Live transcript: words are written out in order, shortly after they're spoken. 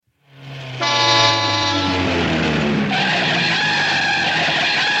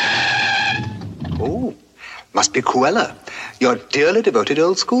Cruella, your dearly devoted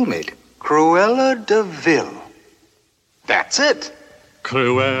old schoolmate. Cruella de Vil. That's it.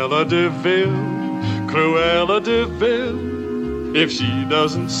 Cruella de Vil, Cruella de Vil. If she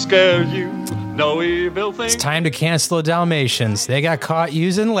doesn't scare you, no evil thing. It's time to cancel the Dalmatians. They got caught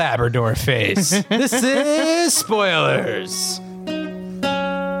using Labrador face. This is spoilers.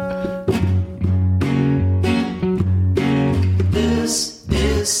 This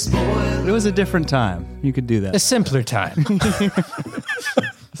is spoilers. It was a different time. You could do that. A simpler time.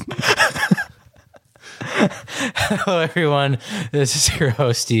 Hello, everyone. This is your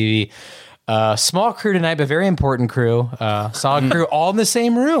host, Stevie. Small crew tonight, but very important crew. Solid crew, all in the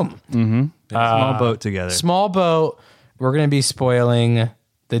same room. Mm-hmm. Small boat together. Small boat. We're going to be spoiling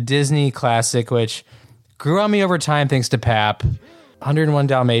the Disney classic, which grew on me over time thanks to Pap. 101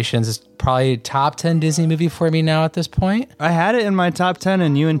 Dalmatians is probably top 10 Disney movie for me now at this point. I had it in my top 10,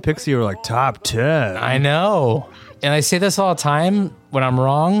 and you and Pixie were like, top 10. I know. And I say this all the time when I'm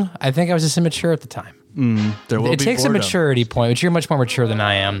wrong. I think I was just immature at the time. It takes a maturity point, which you're much more mature than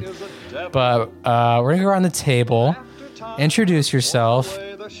I am. But we're going to go around the table, introduce yourself,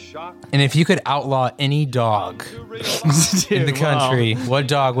 and if you could outlaw any dog in the country, what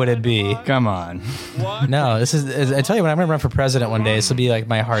dog would it be? Come on. No, this is, I tell you, when I'm going to run for president one day, this will be like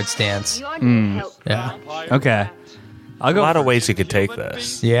my hard stance. Yeah. Okay. I'll go. A lot of ways you could take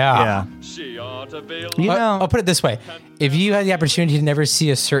this. Yeah. You know, I'll put it this way. If you had the opportunity to never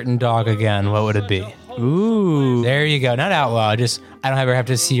see a certain dog again, what would it be? Ooh. There you go. Not outlaw. Just, I don't ever have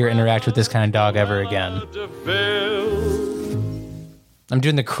to see or interact with this kind of dog ever again. I'm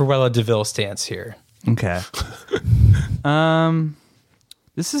doing the Cruella de Vil stance here. Okay.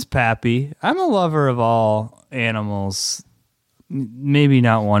 This is Pappy. I'm a lover of all animals. Maybe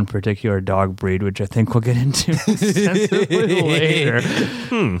not one particular dog breed, which I think we'll get into extensively later.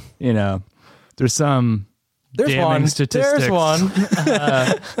 You know, there's some damning statistics. There's one.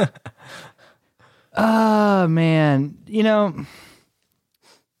 Man. You know,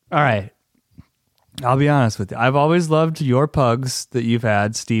 all right. I'll be honest with you. I've always loved your pugs that you've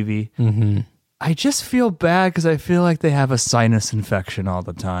had, Stevie. Mm-hmm. I just feel bad because I feel like they have a sinus infection all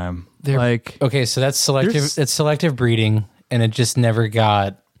the time. They're like, okay, so that's selective. It's selective breeding, and it just never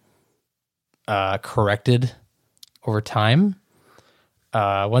got corrected over time.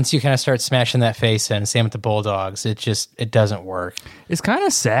 Once you kind of start smashing that face in, same with the bulldogs, it doesn't work. It's kind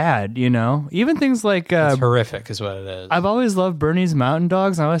of sad, you know. Even things like it's horrific, is what it is. I've always loved Bernese Mountain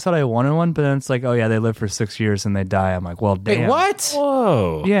Dogs. I always thought I wanted one, but then it's like, oh yeah, they live for 6 years and they die. I'm like, well, damn. Wait, what?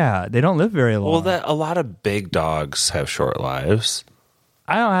 Whoa. Yeah, they don't live very long. Well, a lot of big dogs have short lives.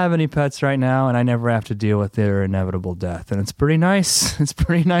 I don't have any pets right now, and I never have to deal with their inevitable death, and it's pretty nice. It's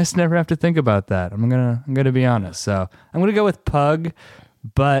pretty nice to never have to think about that. I'm gonna be honest. So I'm gonna go with pug,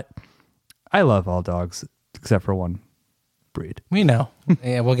 but I love all dogs except for one breed. We know.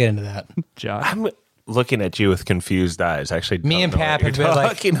 Yeah, we'll get into that. Josh. I'm looking at you with confused eyes. Actually, me and Pap have been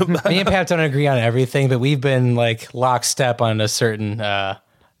like, about. me and Pap don't agree on everything, but we've been like lockstep on a certain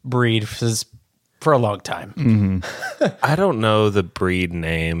breed for a long time. Mm-hmm. I don't know the breed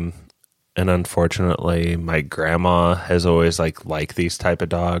name, and unfortunately, my grandma has always like these type of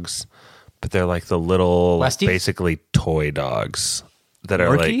dogs, but they're like the little, Westies? basically toy dogs that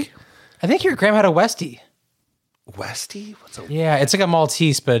are Yorkie? like I think your grandma had a Westie. Westie. What's a Yeah, it's like a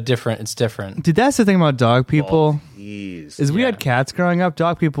Maltese, but it's different. Dude, that's the thing about dog people. Maltese? Is we had cats growing up.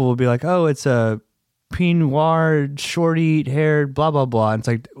 Dog people will be like, oh, it's a Pinot Noir, short-haired, blah blah blah. And it's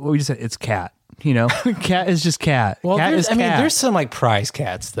like, well, we just said it's cat. You know, cat is just cat. Well, cat is cat. there's some like prize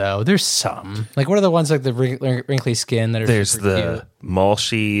cats though. There's some. Like, what are the ones like the wrinkly skin that are? There's super the cute?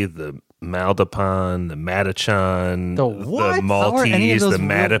 Malshi, the Maldipon, the Matachan, The what? the How are any of Maltese, those the real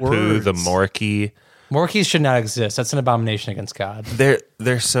Matapu, the words? Morkie. Morkies should not exist. That's an abomination against God.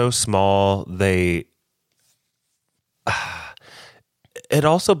 They're so small. They. It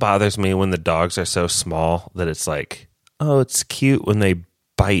also bothers me when the dogs are so small that it's like, oh, it's cute when they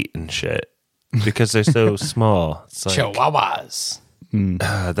bite and shit because they're so small. It's like, Chihuahuas.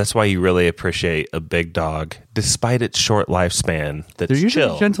 that's why you really appreciate a big dog, despite its short lifespan. That's They're usually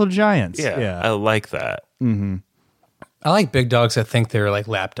chill. gentle giants. Yeah, I like that. I like big dogs that think they're like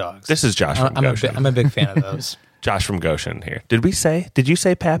lap dogs. This is Josh from Goshen. I'm a big fan of those. Josh from Goshen here. Did you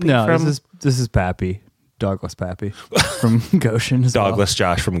say Pappy? No, from this is Pappy, dogless Pappy from Goshen. As well. Dogless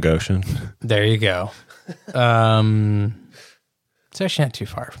Josh from Goshen? There you go. It's actually not too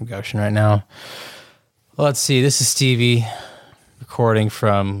far from Goshen right now. Well, let's see. This is Stevie recording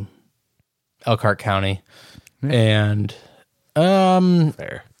from Elkhart County. And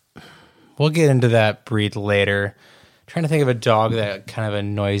Fair. we'll get into that breed later. Trying to think of a dog that kind of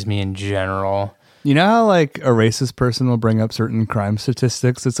annoys me in general. You know how like a racist person will bring up certain crime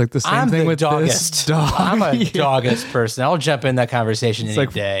statistics? It's like the same thing with this dog. I'm a doggist person. I'll jump in that conversation any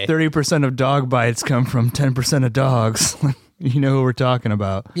day. 30% of dog bites come from 10% of dogs. You know who we're talking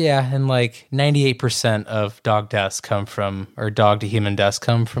about. Yeah, and like 98% of dog deaths come from, or dog to human deaths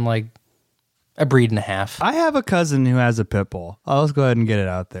come from like a breed and a half. I have a cousin who has a pit bull. I'll just go ahead and get it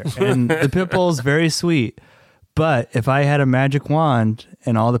out there. And the pit bull is very sweet. But if I had a magic wand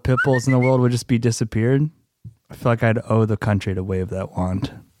and all the pit bulls in the world would just be disappeared, I feel like I'd owe the country to wave that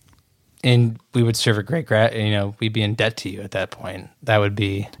wand. And we would serve a great, we'd be in debt to you at that point. That would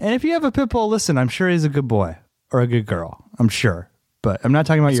be. And if you have a pit bull, listen, I'm sure he's a good boy or a good girl. I'm sure. But I'm not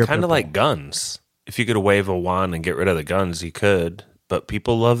talking about your pit bull. It's kind of like guns. If you could wave a wand and get rid of the guns, you could. But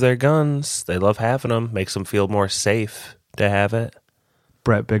people love their guns. They love having them. Makes them feel more safe to have it.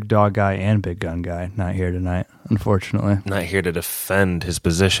 Brett, big dog guy and big gun guy, not here tonight, unfortunately. Not here to defend his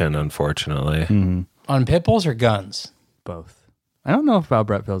position, unfortunately. Mm-hmm. On pit bulls or guns? Both. I don't know if how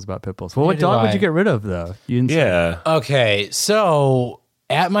Brett feels about pit bulls. Well, what dog would you get rid of, though? You didn't say. Okay, so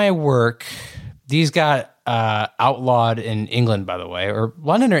at my work, these got outlawed in England, by the way, or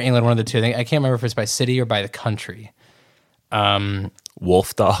London or England, one of the two. I can't remember if it's by city or by the country.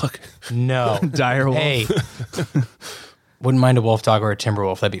 Wolf dog? No. Dire wolf? Hey. Wouldn't mind a wolf dog or a timber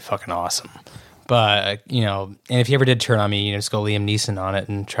wolf. That'd be fucking awesome. But, and if you ever did turn on me, just go Liam Neeson on it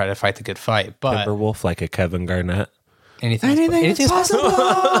and try to fight the good fight. But timber wolf like a Kevin Garnett? Anything's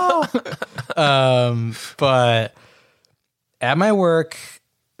possible! But at my work,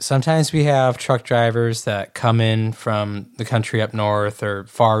 sometimes we have truck drivers that come in from the country up north or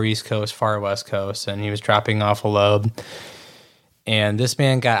far east coast, far west coast, and he was dropping off a load. And this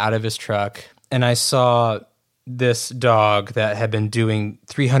man got out of his truck, and I saw this dog that had been doing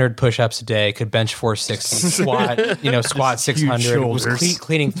 300 push-ups a day, could bench 460, squat 600, was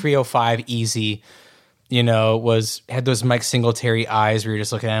cleaning 305 easy, had those Mike Singletary eyes where you're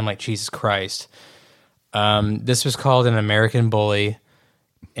just looking at him like, Jesus Christ. This was called an American Bully,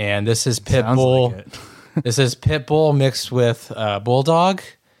 and this is pit bull. Like This is pit bull mixed with bulldog,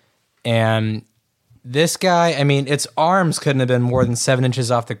 and this guy, its arms couldn't have been more than 7 inches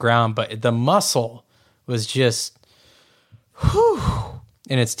off the ground, but the muscle was just,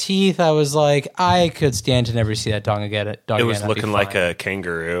 in its teeth. I was like, I could stand to never see that dog again. It was looking like a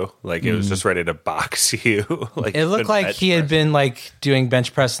kangaroo, like it was just ready to box you. Like it looked like he had been like doing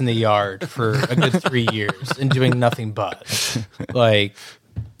bench press in the yard for a good 3 years and doing nothing but like.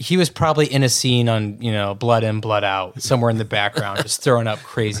 He was probably in a scene on, Blood In, Blood Out, somewhere in the background, just throwing up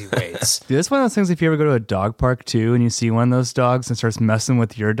crazy weights. Dude, that's one of those things if you ever go to a dog park, too, and you see one of those dogs and starts messing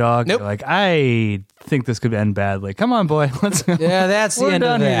with your dog, You're like, I think this could end badly. Come on, boy. Let's go. Yeah, that's the end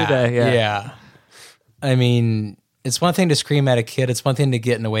of that. Here today. Yeah. It's one thing to scream at a kid. It's one thing to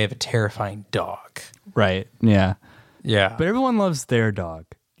get in the way of a terrifying dog. Right. Yeah. Yeah. But everyone loves their dog,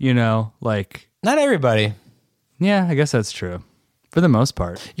 like... Not everybody. Yeah, I guess that's true. For the most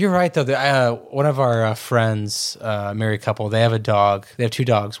part. You're right, though. One of our friends, married couple, they have a dog. They have 2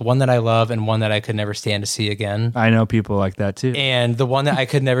 dogs. One that I love and one that I could never stand to see again. I know people like that, too. And the one that I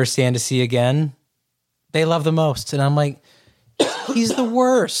could never stand to see again, they love the most. And I'm like, he's the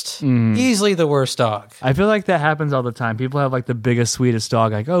worst. Easily the worst dog. I feel like that happens all the time. People have like the biggest, sweetest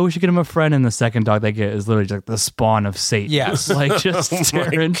dog. Like, oh, we should get him a friend. And the second dog they get is literally just like the spawn of Satan. Yes. Like just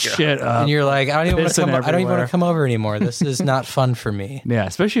tearing shit up. And you're like, I don't even want Pissing to come over anymore. This is not fun for me. Yeah,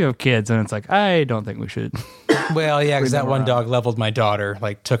 especially if you have kids. And it's like, I don't think we should. Well, yeah, because that one dog leveled my daughter,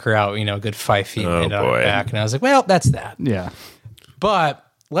 like took her out, a good 5 feet and back. And I was like, well, that's that. Yeah. But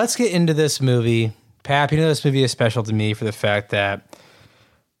let's get into this movie. Pap, this movie is special to me for the fact that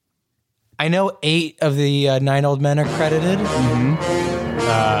I know 8 of the 9 old men are credited.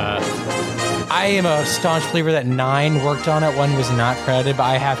 I am a staunch believer that 9 worked on it. 1 was not credited, but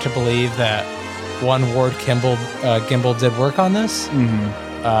I have to believe that 1 Ward Gimble did work on this.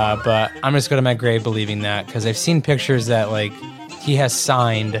 But I'm just going to my grave believing that because I've seen pictures that like he has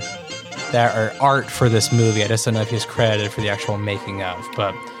signed that are art for this movie. I just don't know if he's credited for the actual making of,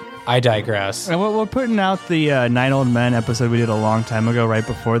 but I digress. And we're putting out the 9 Old Men episode we did a long time ago right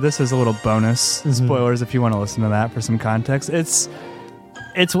before this as a little bonus. Spoilers if you want to listen to that for some context. It's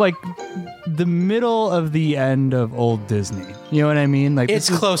like the middle of the end of old Disney. You know what I mean? Like it's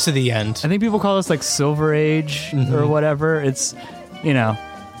close to the end. I think people call this like Silver Age or whatever. It's,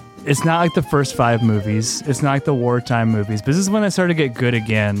 it's not like the first 5 movies. It's not like the wartime movies. But this is when it started to get good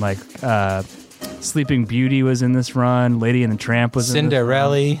again. Like Sleeping Beauty was in this run. Lady and the Tramp was in this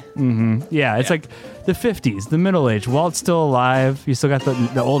Cinderella. run. Yeah, it's like the 50s, the middle age. Walt's still alive. You still got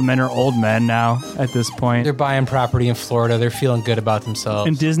the old men are old men now at this point. They're buying property in Florida. They're feeling good about themselves.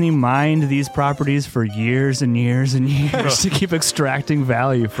 And Disney mined these properties for years and years and years to keep extracting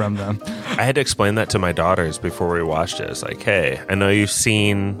value from them. I had to explain that to my daughters before we watched it. It's like, hey, I know you've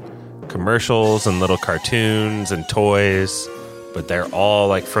seen commercials and little cartoons and toys, but they're all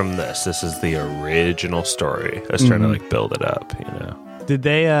like from this. This is the original story. I was trying to like build it up, you know. Did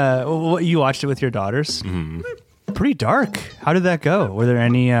they, you watched it with your daughters? Mm-hmm. Pretty dark. How did that go? Were there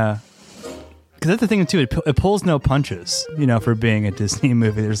any, because that's the thing too, it pulls no punches, you know, for being a Disney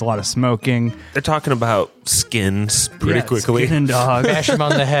movie. There's a lot of smoking. They're talking about skins pretty quickly. Skin and dogs. Bash them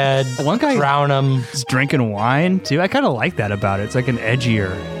on the head. One guy drown them. is drinking wine too. I kind of like that about it. It's like an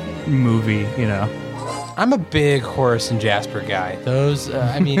edgier movie, you know. I'm a big Horace and Jasper guy. Those,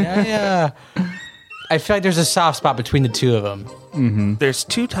 I feel like there's a soft spot between the two of them. Mm-hmm. There's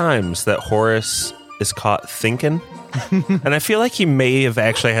 2 times that Horace is caught thinking, and I feel like he may have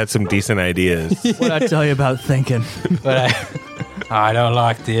actually had some decent ideas. What I tell you about thinking. But I don't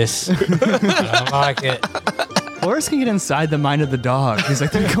like this. I don't like it. Horace can get inside the mind of the dog. He's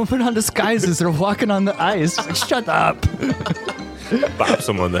like, they're going on disguises. They're walking on the ice. He's like, shut up. Bops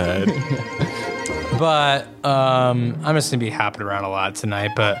him on the head. But I'm just going to be hopping around a lot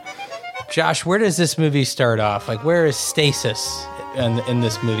tonight. But Josh, where does this movie start off? Like, where is stasis in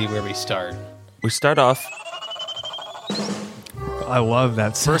this movie where we start? We start off. I love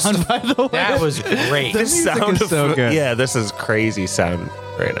that sound, by the way. That was great. This sound is so good. Yeah, this is crazy sound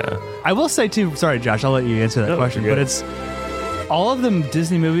right now. I will say, too, sorry, Josh, I'll let you answer that question, you're but good. it's all of the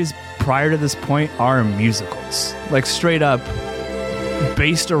Disney movies prior to this point are musicals. Like, straight up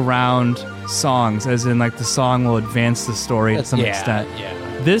based around songs, as in, like, the song will advance the story to some extent. Yeah.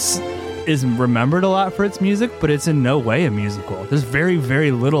 This is remembered a lot for its music, but it's in no way a musical. There's very, very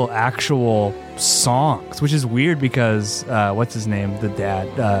little actual songs, which is weird because, what's his name? The dad.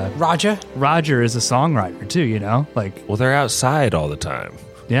 Roger is a songwriter, too, you know? Like, Well, they're outside all the time.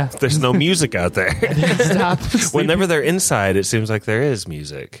 yeah. There's no music out there. Stop. Whenever they're inside, it seems like there is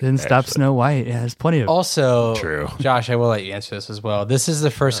music. Didn't stop actually. Snow White. Yeah, there's plenty of. Also, True. Josh, I will let you answer this as well. This is the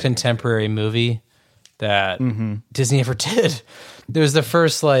first contemporary movie that Disney ever did. It was the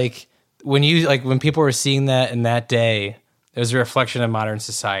first, like, when people were seeing that in that day, it was a reflection of modern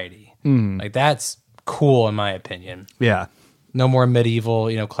society. Like, that's cool in my opinion. Yeah. No more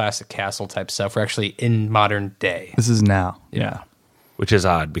medieval, classic castle type stuff. We're actually in modern day. This is now. Yeah. Which is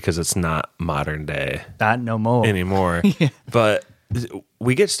odd because it's not modern day Not no more. anymore. But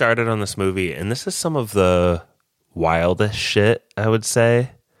we get started on this movie, and this is some of the wildest shit, I would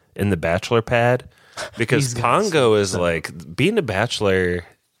say, in the bachelor pad. Because Pongo is like, being a bachelor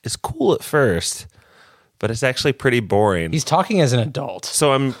is cool at first, but it's actually pretty boring. He's talking as an adult.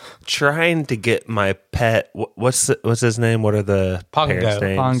 So I'm trying to get my pet. What's his name? What are the Pongo. parents'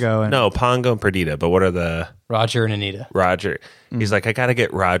 names? Pongo and- no, Pongo and Perdita. But what are the Roger and Anita. Roger? He's like, I got to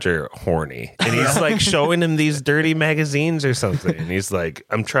get Roger horny, and he's like showing him these dirty magazines or something. And he's like,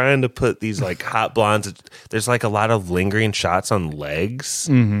 I'm trying to put these like hot blondes. There's like a lot of lingering shots on legs.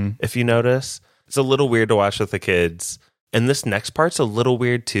 If you notice, it's a little weird to watch with the kids. And this next part's a little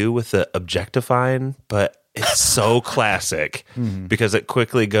weird too with the objectifying, but it's so classic because it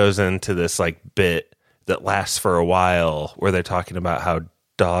quickly goes into this like bit that lasts for a while where they're talking about how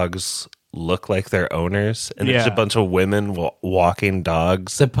dogs look like their owners, and there's a bunch of women walking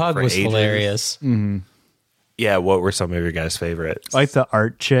dogs. The pug for was ages. hilarious. Yeah, what were some of your guys' favorites? Like the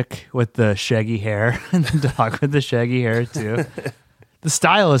art chick with the shaggy hair and the dog with the shaggy hair too. The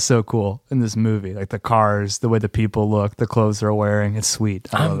style is so cool in this movie. Like the cars, the way the people look, the clothes they're wearing. It's sweet.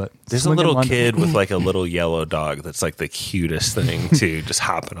 I love it. There's a Swinging little London. kid with like a little yellow dog that's like the cutest thing too, just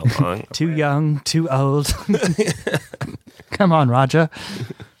hopping along. Too young, too old. Come on, Roger.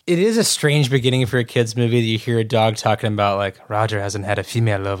 It is a strange beginning for a kid's movie that you hear a dog talking about, like, Roger hasn't had a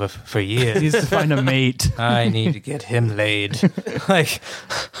female lover for years. He needs to find a mate. I need to get him laid. Like,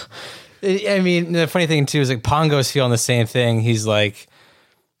 I mean, the funny thing, too, is like Pongo's feeling the same thing. He's like,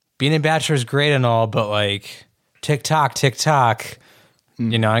 being a bachelor is great and all, but like, tick-tock, tick-tock,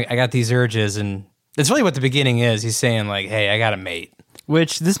 I got these urges. And it's really what the beginning is. He's saying, like, hey, I got a mate.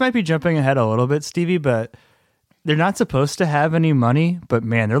 Which, this might be jumping ahead a little bit, Stevie, but they're not supposed to have any money, but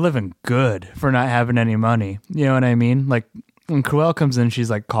man, they're living good for not having any money. You know what I mean? Like, when Cruella comes in,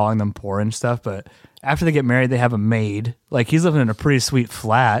 she's like calling them poor and stuff, but after they get married, they have a maid. Like, he's living in a pretty sweet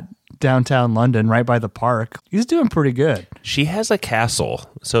flat, downtown London, right by the park. He's doing pretty good. She has a castle,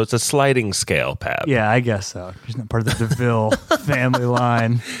 so it's a sliding scale, Pap. Yeah, I guess so. She's not part of the DeVille family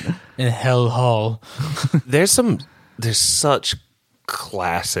line. In Hell Hall. There's such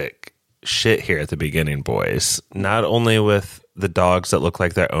classic shit here at the beginning, boys. Not only with the dogs that look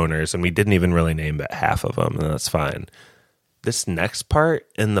like their owners, and we didn't even really name but half of them, and that's fine. This next part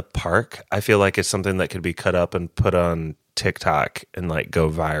in the park, I feel like is something that could be cut up and put on TikTok and like go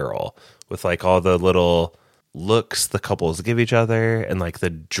viral with like all the little looks the couples give each other and like the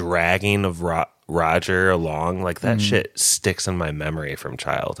dragging of Roger along. Like that shit sticks in my memory from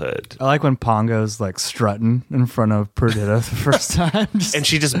childhood. I like when Pongo's like strutting in front of Perdita the first time. And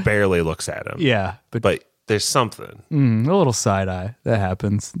she just barely looks at him. Yeah. But there's something. A little side eye that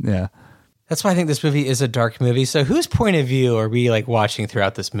happens. Yeah. That's why I think this movie is a dark movie. So whose point of view are we like watching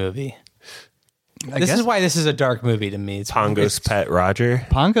throughout this movie? This is why this is a dark movie to me. It's Pongo's pet Roger.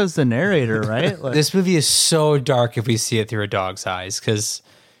 Pongo's the narrator, right? Like, this movie is so dark if we see it through a dog's eyes, because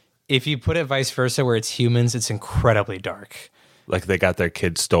if you put it vice versa where it's humans, it's incredibly dark. Like they got their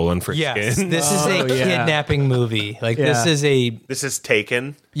kids stolen for Yes, skin. this is a kidnapping movie. Like Yeah. This is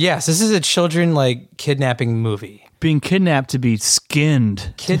Taken. Yes, this is a children like kidnapping movie. being kidnapped to be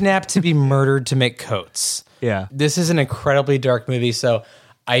skinned. Kidnapped to be murdered to make coats. Yeah. This is an incredibly dark movie, so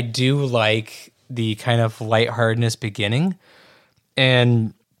I do like the kind of lightheartedness beginning.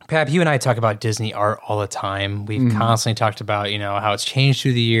 And Pap, you and I talk about Disney art all the time. We've constantly talked about, how it's changed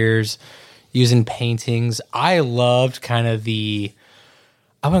through the years, using paintings. I loved kind of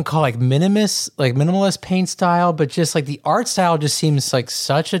I wouldn't call it minimalist paint style, but just like the art style just seems like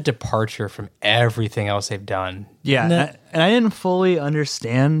such a departure from everything else they've done. Yeah, and I didn't fully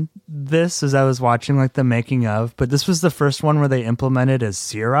understand this as I was watching like the making of, but this was the first one where they implemented a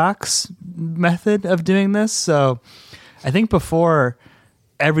Xerox method of doing this. So I think before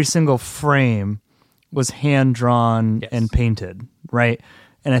every single frame was hand drawn and painted, right?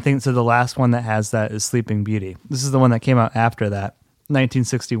 And I think so the last one that has that is Sleeping Beauty. This is the one that came out after that,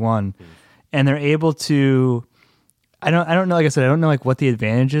 1961. And they're able to I don't know, like I said, I don't know like what the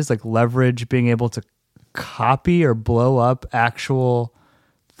advantage is, like leverage being able to copy or blow up actual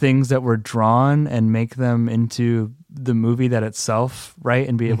things that were drawn and make them into the movie that itself, right?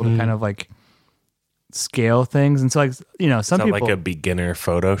 And be able to kind of like scale things. And so like, some people like a beginner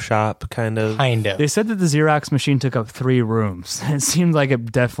Photoshop kind of. They said that the Xerox machine took up 3 rooms. It seemed like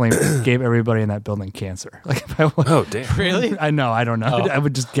it definitely gave everybody in that building cancer. Like, if I Oh, damn. Really? I know, I don't know. I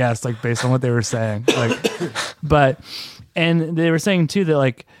would just guess, like, based on what they were saying. Like, and they were saying too that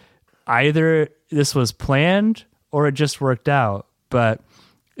like either this was planned or it just worked out. But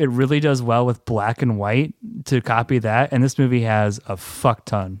it really does well with black and white to copy that. And this movie has a fuck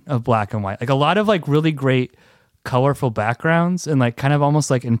ton of black and white. Like a lot of like really great colorful backgrounds and like kind of almost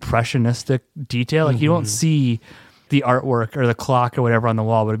like impressionistic detail. Like you don't see the artwork or the clock or whatever on the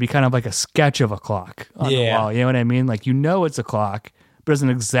wall, but it'd be kind of like a sketch of a clock on the wall. You know what I mean? Like, it's a clock, but it doesn't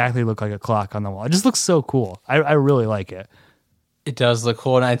exactly look like a clock on the wall. It just looks so cool. I really like it. It does look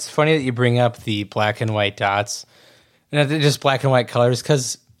cool. And it's funny that you bring up the black and white dots and just black and white colors,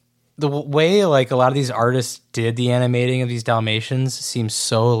 because the way like a lot of these artists did the animating of these Dalmatians seems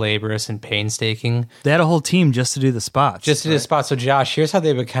so laborious and painstaking. They had a whole team just to do the spots. Just to do the spots. So Josh, here's how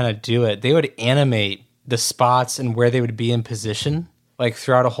they would kind of do it. They would animate the spots and where they would be in position, like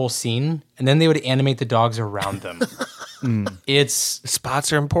throughout a whole scene, and then they would animate the dogs around them.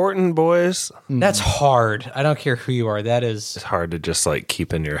 Spots are important, boys. That's hard. I don't care who you are. It's hard to just like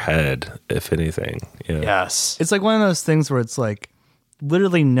keep in your head, if anything. Yeah. Yes. It's like one of those things where it's like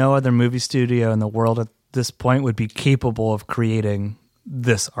literally no other movie studio in the world at this point would be capable of creating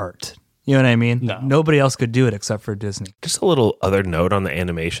this art. You know what I mean? No. Nobody else could do it except for Disney. Just a little other note on the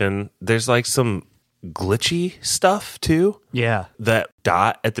animation. There's like some glitchy stuff too. Yeah. That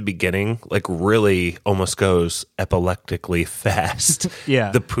dot at the beginning like really almost goes epileptically fast.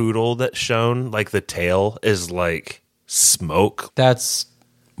 Yeah. The poodle that's shown, like the tail is like smoke. That's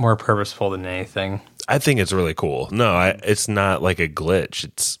more purposeful than anything. I think it's really cool. No, it's not like a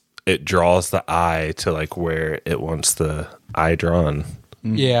glitch. It draws the eye to like where it wants the eye drawn.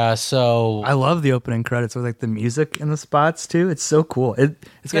 Yeah, so I love the opening credits with like the music and the spots too. It's so cool. It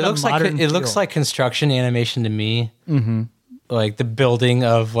looks like construction animation to me. Mm-hmm. Like the building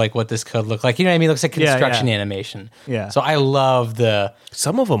of like what this could look like. You know what I mean? It looks like construction animation. Yeah. So I love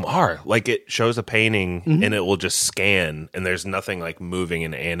some of them are like it shows a painting and it will just scan and there's nothing like moving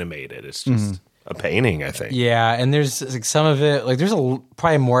and animated. It's just a painting, I think. Yeah, and there's like some of it, like there's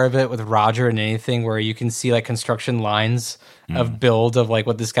probably more of it with Roger than anything, where you can see like construction lines of build of like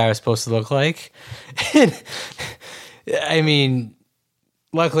what this guy was supposed to look like. And, I mean,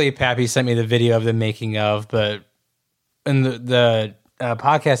 luckily, Pappy sent me the video of the making of, but in the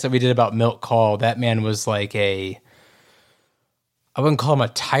podcast that we did about Milk Call, that man was like I wouldn't call him a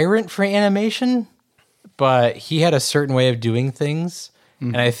tyrant for animation, but he had a certain way of doing things.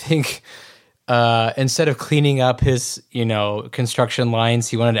 And I think instead of cleaning up his, construction lines,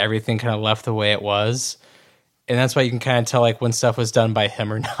 he wanted everything kind of left the way it was. And that's why you can kind of tell like when stuff was done by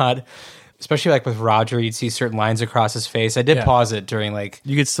him or not. Especially like with Roger, you'd see certain lines across his face. I did pause it during like...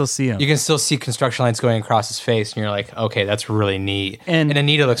 You could still see him. You can still see construction lines going across his face, and you're like, okay, that's really neat. And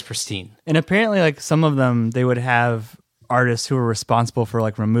Anita looks pristine. And apparently, like some of them, they would have artists who were responsible for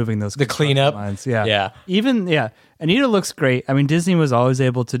like removing those the cleanup lines. Yeah. Anita looks great. I mean, Disney was always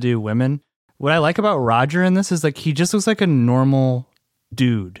able to do women. What I like about Roger in this is like he just looks like a normal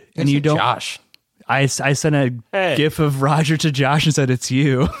dude, and you don't. Josh. I sent a gif of Roger to Josh and said, it's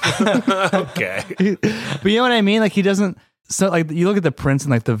you. Okay. But you know what I mean? Like he doesn't, so like you look at the prints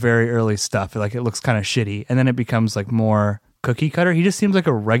and like the very early stuff, like it looks kind of shitty. And then it becomes like more cookie cutter. He just seems like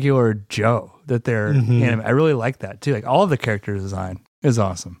a regular Joe that they're I really like that too. Like all of the character design is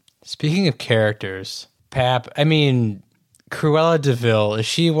awesome. Speaking of characters, Pap, I mean, Cruella de Vil, is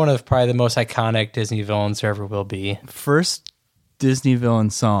she one of probably the most iconic Disney villains there ever will be? First Disney villain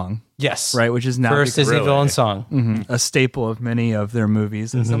song. Yes. Right, which is now first Disney villain song. A staple of many of their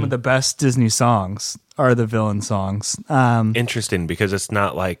movies. And some of the best Disney songs are the villain songs. Interesting, because it's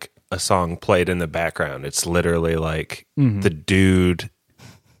not like a song played in the background. It's literally like the dude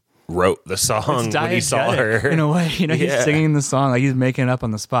wrote the song when he saw her. In a way, he's singing the song, like he's making it up on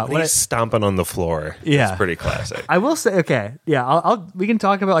the spot. He's stomping on the floor. Yeah. It's pretty classic. I will say, okay, yeah, we can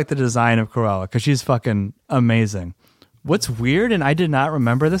talk about like the design of Cruella, because she's fucking amazing. What's weird, and I did not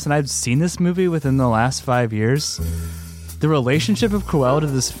remember this, and I've seen this movie within the last 5 years, the relationship of Cruella to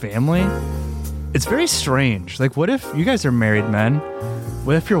this family, it's very strange. Like, what if you guys are married men?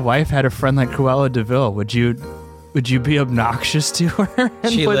 What if your wife had a friend like Cruella de Vil? Would you be obnoxious to her?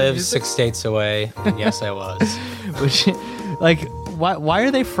 She lives 6 states away. And yes, I was. Would she, like, why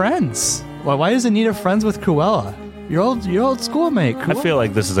are they friends? Why is Anita friends with Cruella? Your old schoolmate. Cruella. I feel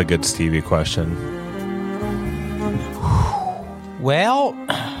like this is a good Stevie question. Well,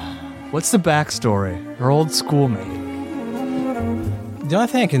 what's the backstory? Her old schoolmate. The only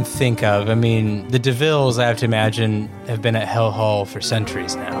thing I can think of, I mean, the DeVilles, I have to imagine, have been at Hell Hall for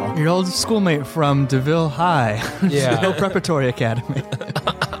centuries now. Your old schoolmate from DeVille High. Yeah. DeVille Preparatory Academy.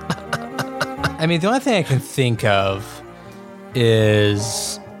 I mean, the only thing I can think of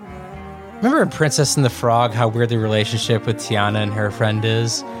is... Remember in Princess and the Frog, how weird the relationship with Tiana and her friend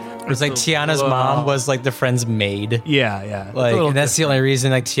is? It was like Tiana's mom was like the friend's maid. Yeah. Like, and that's the only reason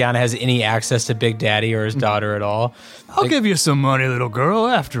like Tiana has any access to Big Daddy or his daughter at all. I'll give you some money, little girl,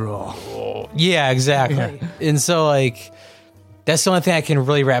 after all. Yeah, exactly. Yeah. And so like that's the only thing I can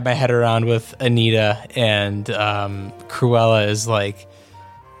really wrap my head around with Anita and Cruella is like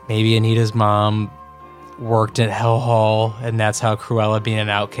maybe Anita's mom worked at Hell Hall, and that's how Cruella, being an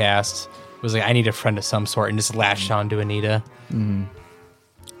outcast, was like, I need a friend of some sort, and just latched on to Anita. Mm-hmm.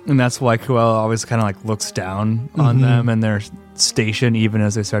 And that's why Cruella always kind of like looks down on them and their station, even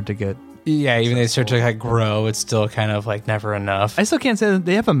as they start to get... Yeah, even they start to like grow, it's still kind of like never enough. I still can't say that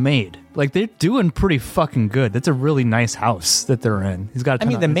they have a maid. Like, they're doing pretty fucking good. That's a really nice house that they're in. He's got. I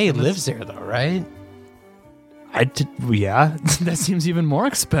mean, the maid lives there though, right? Yeah, that seems even more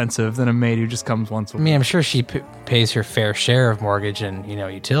expensive than a maid who just comes once a week. I mean, I'm sure she pays her fair share of mortgage and,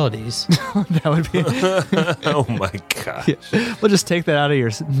 utilities. That would be... Oh, my gosh. Yeah. We'll just take that out of your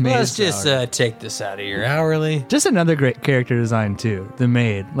maid. Let's just take this out of your hourly. Just another great character design, too. The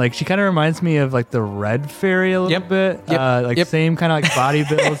maid. Like, she kind of reminds me of, like, the Red Fairy a little bit. Same kind of, like, body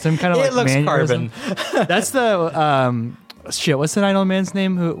build. Same kind of, like, it looks mannerism. carbon. That's the... what's the idol man's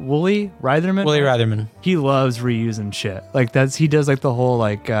name? Wooly Reitherman? Wooly Reitherman. He loves reusing shit. Like, he does like the whole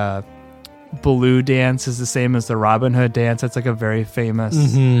like Baloo dance is the same as the Robin Hood dance. That's like a very famous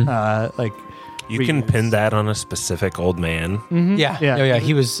like. You can pin that on a specific old man. Mm-hmm. Yeah.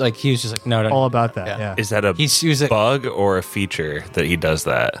 He was just like no. All about that. Yeah. Is that a bug or a feature that he does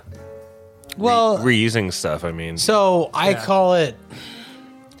that? Well, reusing stuff. I mean, so I call it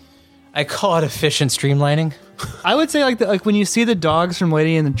efficient streamlining. I would say like when you see the dogs from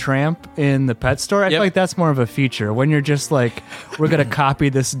Lady and the Tramp in the pet store, I feel like that's more of a feature. When you're just like, we're gonna copy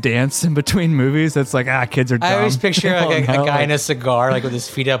this dance in between movies, that's like, kids are dumb. I always picture like a guy in a cigar, like with his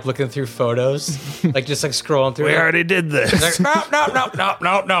feet up, looking through photos, like just like scrolling through. We already did this. He's like, no,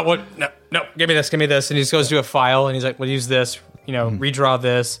 what? No, give me this, and he just goes to a file, and he's like, we'll use this. Redraw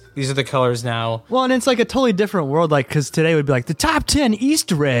this. These are the colors now. Well, and it's like a totally different world, like, because today would be like the top 10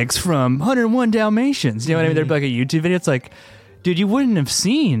 Easter eggs from 101 Dalmatians. You know what I mean? There'd be like a YouTube video. It's like, dude, you wouldn't have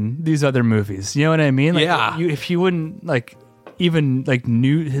seen these other movies. You know what I mean? Like, Yeah. if you wouldn't like even like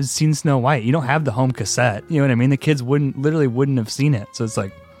has seen Snow White, you don't have the home cassette. You know what I mean? The kids literally wouldn't have seen it. So it's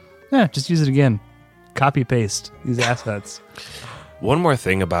like, yeah, just use it again. Copy paste these assets. One more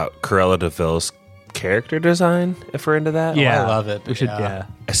thing about Cruella de Vil's character design, if we're into that. Yeah, I love it. We should, yeah.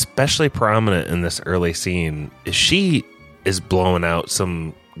 Especially prominent in this early scene is she is blowing out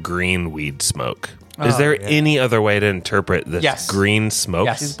some green weed smoke. Is there any other way to interpret this Yes. green smoke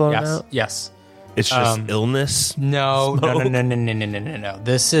she's Yes, blowing yes, out? yes. It's just illness. No.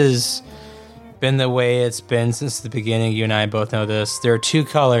 This has been the way it's been since the beginning. You and I both know this. There are two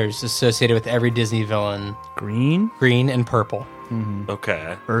colors associated with every Disney villain: Green? green and purple.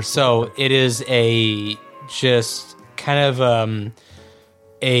 Okay. So it is a just kind of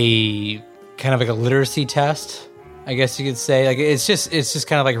like a literacy test, I guess you could say. Like it's just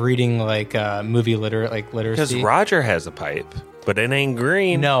kind of like reading like movie literacy. Because Roger has a pipe, but it ain't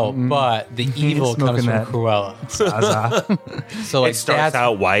green. No, but the evil comes smoking from that. Cruella. Zaza. So like It starts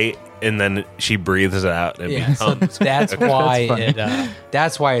out white, and then she breathes it out, and it yeah, so becomes. that's why funny.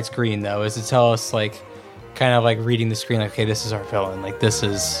 that's why it's green though, is to tell us like kind of like reading the screen like, okay, this is our villain. Like this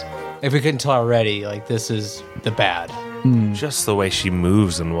is, if we couldn't tell already, like this is the bad. Just the way she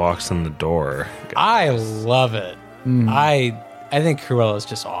moves and walks in the door. I love it. I think Cruella is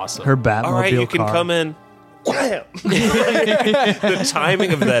just awesome. Her Batmobile All right, you can car. come in. Wham! The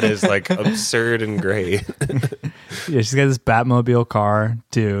timing of that is like absurd and great. Yeah, she's got this Batmobile car,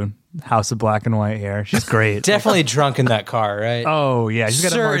 too. House of Black and White hair. She's great. Definitely drunk in that car, right? Oh, yeah. She's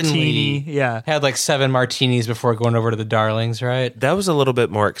got Certainly. a martini. Yeah. Had like 7 martinis before going over to the Darlings, right? That was a little bit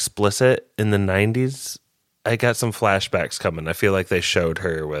more explicit in the 90s. I got some flashbacks coming. I feel like they showed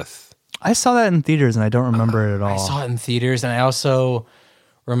her with. I saw that in theaters and I don't remember it at all. I saw it in theaters, and I also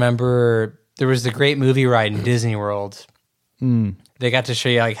remember there was the great movie ride in Disney World. They got to show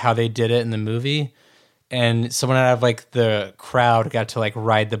you like how they did it in the movie, and someone out of like the crowd got to like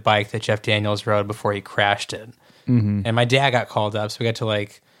ride the bike that Jeff Daniels rode before he crashed it. And my dad got called up, so we got to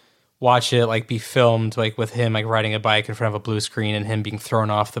like watch it like be filmed like with him like riding a bike in front of a blue screen and him being thrown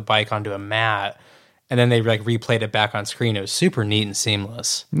off the bike onto a mat. And then they like replayed it back on screen. It was super neat and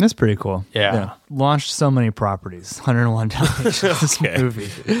seamless. That's pretty cool. Yeah. Launched so many properties. 101 Dalmatians. This Okay. movie.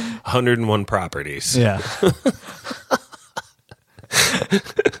 101 properties. Yeah.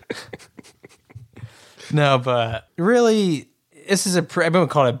 No, but really, this is I'm going to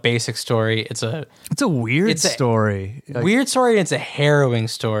call it a basic story. It's a It's a weird It's a- story. Like, weird story, and it's a harrowing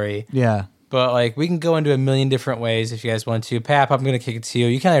story. Yeah. But like we can go into a million different ways if you guys want to. Pap, I'm going to kick it to you.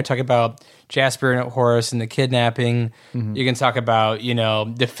 You kind of talk about Jasper and Horace and the kidnapping. You can talk about, you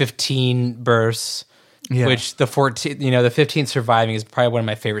know, the 15 births, Yeah. which the 14, you know, the 15th surviving is probably one of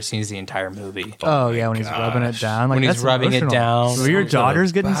my favorite scenes of the entire movie. Oh, yeah, when he's rubbing it down. Like, When he's that's rubbing it emotional. down. So your Something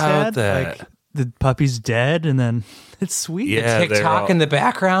daughter's getting about stabbed. that. Like the puppy's dead, and then it's sweet. Yeah, they're TikTok all- in the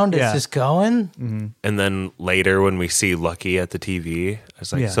background, Yeah. it's just going. And then later when we see Lucky at the TV, I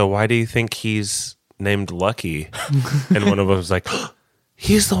was like, Yeah. so why do you think he's named Lucky? And one of them was like,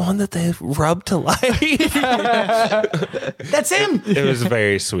 he's the one that they rubbed to life. That's him. It was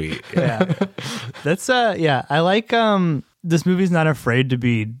very sweet. Yeah. That's yeah, I like this movie's not afraid to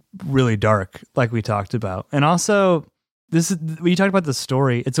be really dark, like we talked about. And also this is when you talked about the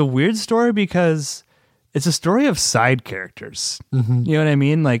story, it's a weird story because it's a story of side characters. You know what I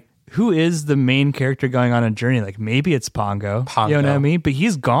mean? Like, who is the main character going on a journey? Like, maybe it's Pongo. You know what I mean? But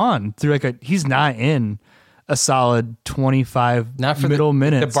he's gone through he's not in a solid 25 Not for middle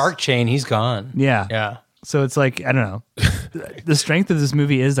minutes. The bark chain, he's gone. Yeah. Yeah. So it's like, I don't know. The strength of this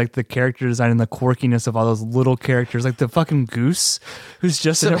movie is like the character design and the quirkiness of all those little characters, like the fucking goose who's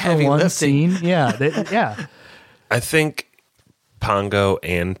just Some in it for heavy one lifting. scene. Yeah. Yeah. I think Pongo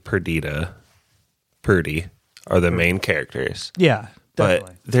and Purdy are the main characters. Yeah.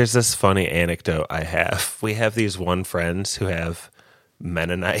 Definitely. But there's this funny anecdote I have. We have these one friends who have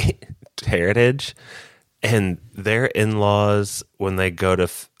Mennonite heritage, and their in-laws, when they go to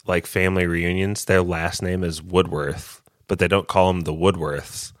like family reunions, their last name is Woodworth, but they don't call them the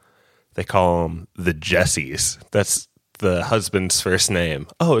Woodworths. They call them the Jessies. That's the husband's first name.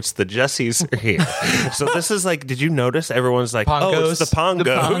 Oh, it's the Jessies are here. So this is like, did you notice everyone's like, oh, it's the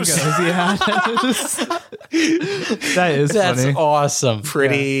Pongos. Yeah. That is That's funny. awesome.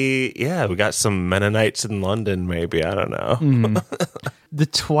 Pretty, yeah, we got some Mennonites in London, maybe. I don't know. The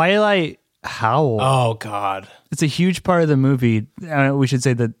Twilight Howl. Oh God. It's a huge part of the movie. We should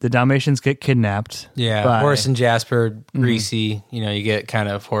say that the Dalmatians get kidnapped. Yeah, by- Horace and Jasper, Greasy. You know, you get kind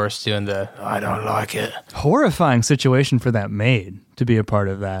of Horace doing the "I don't like it." Horrifying situation for that maid to be a part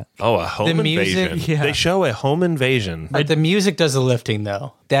of that. Oh, a home The music, invasion. yeah. They show a home invasion. But the music does the lifting,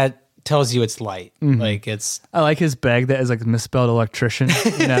 though. That tells you it's light. Like it's. I like his bag that is like misspelled electrician,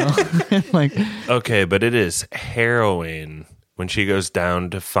 you know? Like, Okay, but it is harrowing when she goes down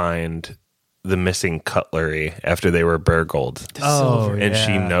to find the missing cutlery after they were burgled. oh, And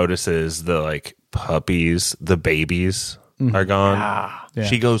she yeah. notices the like puppies, the babies are gone. Yeah.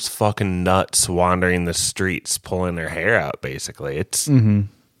 She goes fucking nuts wandering the streets, pulling her hair out, basically. It's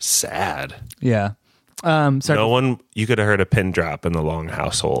sad. Yeah. Sorry. No one, you could have heard a pin drop in the Long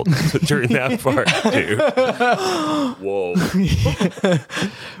household during that part, too. Whoa.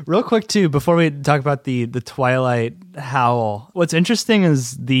 Real quick too, before we talk about the Twilight howl, what's interesting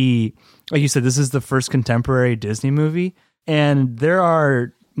is like you said, this is the first contemporary Disney movie, and there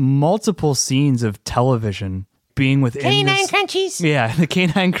are multiple scenes of television being within Canine Crunchies. Yeah, the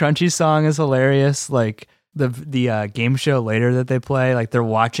Canine Crunchy song is hilarious. Like the game show later that they play, like they're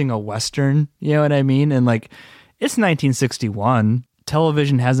watching a Western, you know what I mean? And like it's 1961.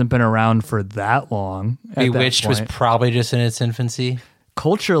 Television hasn't been around for that long. at that Bewitched was point. probably just in its infancy.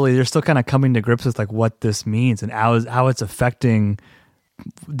 Culturally, they're still kind of coming to grips with like what this means and how it's affecting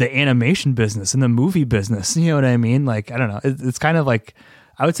the animation business and the movie business. You know what I mean? Like, I don't know. It's kind of like,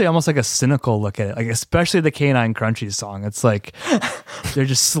 I would say almost like a cynical look at it. Like, especially the Canine Crunchies song. It's like they're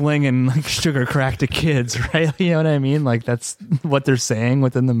just slinging like sugar crack to kids, right? You know what I mean? Like that's what they're saying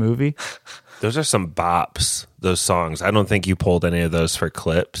within the movie. Those are some bops, those songs. I don't think you pulled any of those for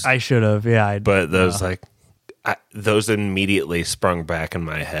clips. I should have, yeah. But those those immediately sprung back in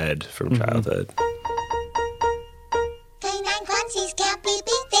my head from childhood. Canine Crunchies can't be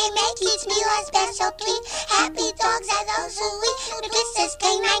beat. They make each meal a special treat. Happy dogs are those who eat nutritious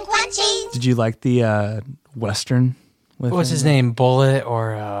Canine Crunchies. Did you like the Western? With What was him? his name? Bullet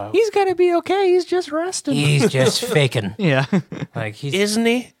or He's gonna be okay. He's just resting. he's just faking. Yeah. Like he's Isn't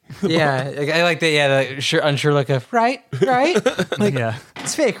he? yeah. I like that. Yeah, the unsure look of right. Like Yeah.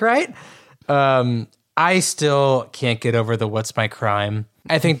 it's fake, right? I still can't get over the "What's My Crime."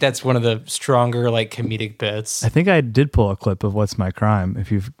 I think that's one of the stronger like comedic bits. I think I did pull a clip of "What's My Crime."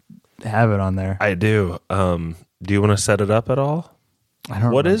 If you have it on there, I do. Do you want to set it up at all? I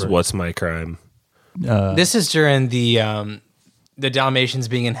don't. What is remember. What's My Crime? This is during the Dalmatians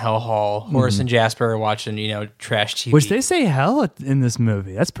being in Hell Hall. Horace and Jasper are watching, trash TV. Which they say hell in this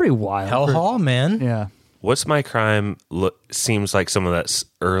movie. That's pretty wild. Hell Hall, man. Yeah. What's My Crime seems like some of that's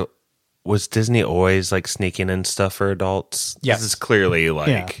was Disney always like sneaking in stuff for adults? Yes. This is clearly like,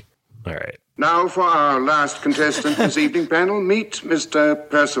 Yeah. all right. Now for our last contestant this evening panel, meet Mr.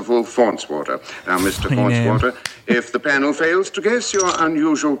 Percival Fawnswater. Now, Mr. Funny name. Fawnswater, if the panel fails to guess your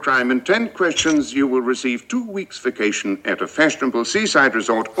unusual crime in 10 questions, you will receive 2 weeks vacation at a fashionable seaside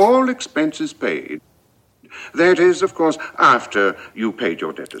resort, all expenses paid. That is, of course, after you paid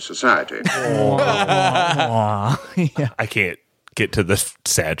your debt to society. Aw. Yeah. I can't get to the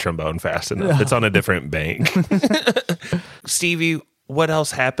sad trombone fast enough. It's on a different bank. Stevie, what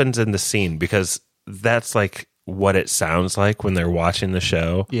else happens in the scene? Because that's like what it sounds like when they're watching the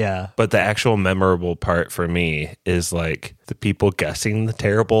show. Yeah. But the actual memorable part for me is like the people guessing the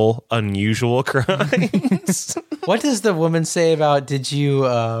terrible, unusual crimes. What does the woman say about? Did you?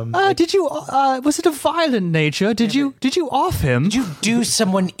 Did you? Was it a violent nature? Did you off him? Did you do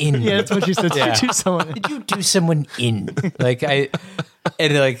someone in? Yeah, that's what she said. Yeah. Did you do someone? Did you do someone in? And like,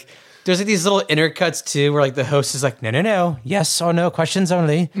 there's like these little intercuts too, where like the host is like, no, yes or no, questions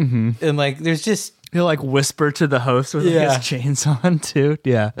only, and like there's just. He'll like whisper to the host with like, Yeah. his chains on too.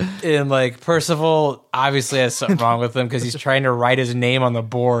 Yeah. And like Percival obviously has something wrong with him because he's trying to write his name on the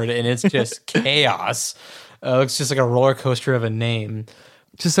board and it's just chaos. It looks just like a roller coaster of a name.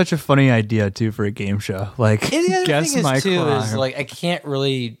 Just such a funny idea too for a game show. Like, And the other guess thing is my too crime. is like I can't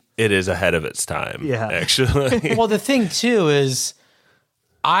really. It is ahead of its time. Yeah. Actually. Well, the thing too is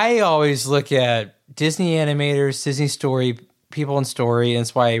I always look at Disney animators, Disney story people in story, and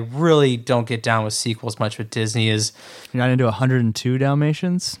it's why I really don't get down with sequels much with Disney. Is You're not into 102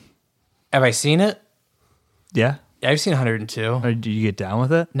 Dalmatians? have I seen it? Yeah. I've seen 102. Or do you get down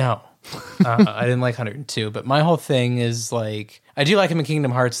with it? No, I didn't like 102. But my whole thing is like I do like him in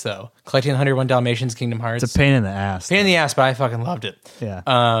Kingdom Hearts though. Collecting 101 Dalmatians, Kingdom Hearts. It's a pain in the ass. Pain in the ass, but I fucking loved it. Yeah.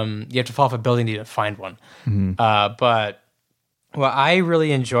 You have to fall off a building to find one. But what I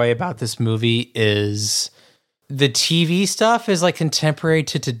really enjoy about this movie is the TV stuff is like contemporary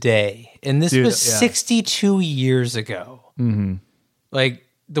to today. And this Dude, was yeah. 62 years ago. Like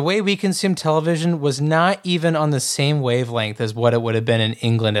the way we consume television was not even on the same wavelength as what it would have been in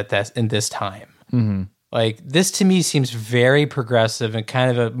England in this time. Mm-hmm. Like, this to me seems very progressive and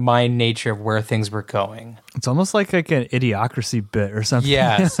kind of a mind nature of where things were going. It's almost like an idiocracy bit or something.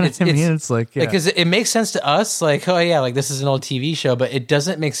 Yes. It's like, yeah. Because it makes sense to us, like, oh yeah, like this is an old TV show, but it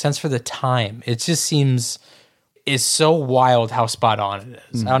doesn't make sense for the time. It just seems, it's so wild how spot on it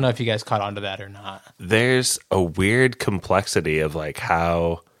is. I don't know if you guys caught on to that or not. There's a weird complexity of like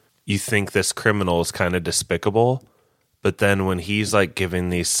how you think this criminal is kind of despicable, but then when he's like giving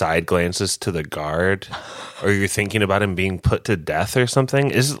these side glances to the guard, or you're thinking about him being put to death or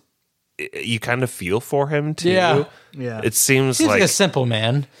something, you kind of feel for him too. Yeah. It seems like a simple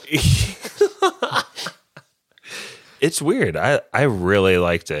man. It's weird. I really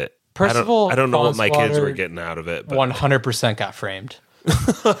liked it. Percival, I don't know what my kids Francois were getting out of it. But 100% got framed.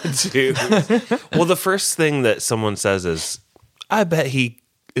 Dude. Well, the first thing that someone says is, I bet he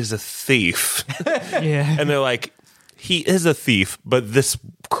is a thief. Yeah. And they're like, he is a thief, but this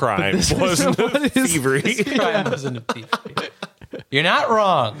crime wasn't a thievery. This crime wasn't a thievery. You're not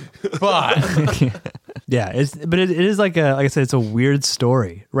wrong, but yeah, it is like I said, it's a weird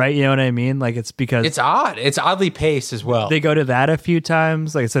story, right? You know what I mean? Like, it's because it's odd. It's oddly paced as well. They go to that a few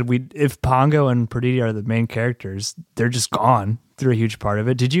times. Like I said, if Pongo and Perdita are the main characters, they're just gone through a huge part of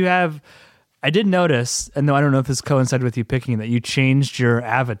it. Did you have? I did notice, and though I don't know if this coincided with you picking that, you changed your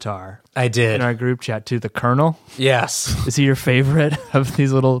avatar. I did in our group chat to the Colonel. Yes, is he your favorite of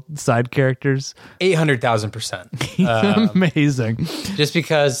these little side characters? 800,000%. Amazing. Just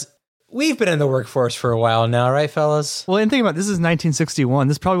because we've been in the workforce for a while now, right, fellas? Well, and think about it, this is 1961.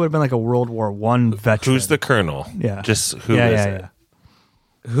 This probably would have been like a World War I veteran. Who's the Colonel? Yeah, just who is it? Yeah.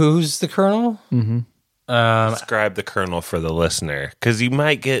 Who's the Colonel? Mm-hmm. Describe the colonel for the listener, because you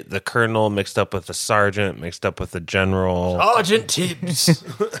might get the colonel mixed up with the sergeant, mixed up with the general. Sergeant Tibbs.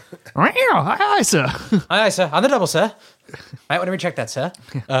 Aye, sir. Aye, sir. On the double, sir. Might want to recheck that, sir.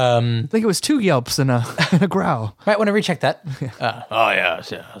 I think it was 2 yelps and a growl. Might want to recheck that.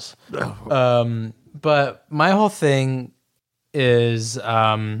 Yes. But my whole thing is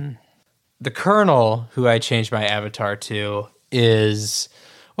the Colonel, who I changed my avatar to, is...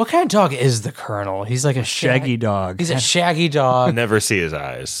 What kind of dog is the Colonel? He's like a shaggy dog. He's a shaggy dog. Never see his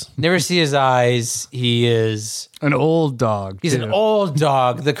eyes. Never see his eyes. He is an old dog. He's an old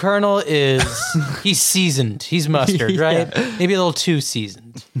dog. The Colonel is he's seasoned. He's mustard, right? Maybe a little too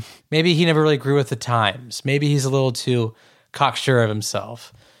seasoned. Maybe he never really grew with the times. Maybe he's a little too cocksure of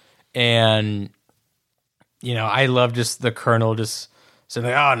himself. And you know, I love just the Colonel just saying,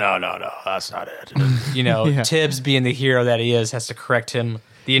 like, "Oh no, that's not it." You know, Tibbs being the hero that he is has to correct him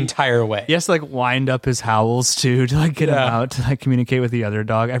the entire way. He has to like wind up his howls too to like get him out to like communicate with the other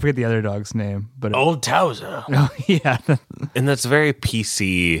dog. I forget the other dog's name, but Old Towser. Oh yeah, and that's very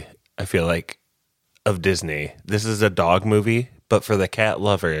PC. I feel like of Disney. This is a dog movie, but for the cat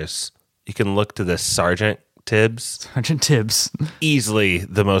lovers, you can look to this Sergeant Tibbs. Sergeant Tibbs, easily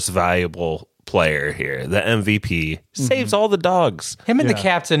the most valuable player here. The MVP saves all the dogs. Him and the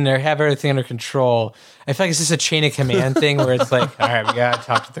captain have everything under control. I feel like it's just a chain of command thing where it's like, all right, we gotta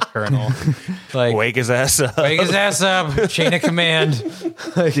talk to the Colonel. Like, wake his ass up. Chain of command.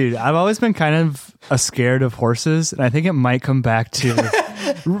 Dude, I've always been kind of scared of horses, and I think it might come back to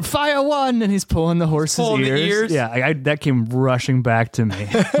fire one, and he's pulling the horse's ears. Yeah, that came rushing back to me,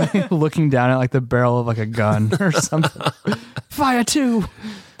 looking down at like the barrel of like a gun or something. Fire two.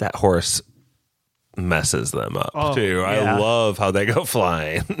 That horse messes them up too. I love how they go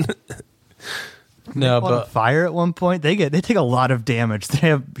flying. No, but fire at one point they take a lot of damage. They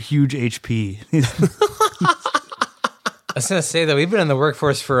have huge HP. I was gonna say that we've been in the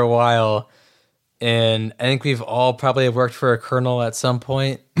workforce for a while, and I think we've all probably have worked for a colonel at some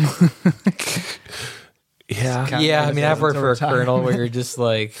point. Yeah. I mean, I've worked for a colonel where you're just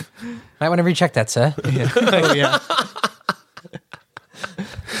like, might want to recheck that, sir. Oh yeah.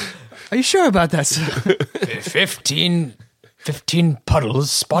 Are you sure about that, sir? 15 puddles,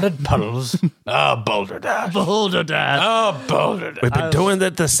 spotted puddles. Balderdash. Balderdash. We've been doing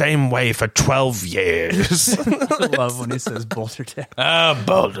it the same way for 12 years. I love when he says Balderdash.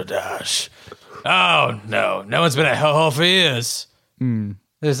 Balderdash. Oh, no. No one's been at hellhole for years.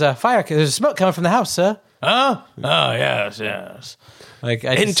 There's a fire. There's smoke coming from the house, sir. Oh, yes. Like,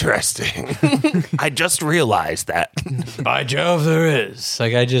 interesting. I just realized that. By Jove, there is.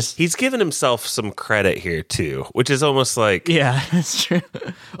 Like, he's given himself some credit here too, which is almost like, yeah, that's true.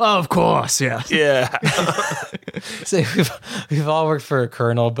 Oh, of course, yeah. So we've all worked for a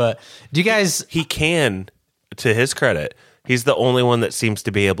colonel, but do you guys? He can, to his credit, he's the only one that seems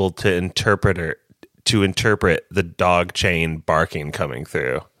to be able to interpret to interpret the dog chain barking coming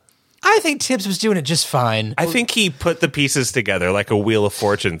through. I think Tibbs was doing it just fine. I think he put the pieces together like a Wheel of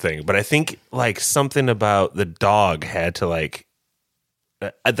Fortune thing, but I think like something about the dog had to like.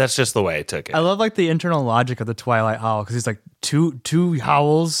 That's just the way I took it. I love like the internal logic of the Twilight howl because he's like two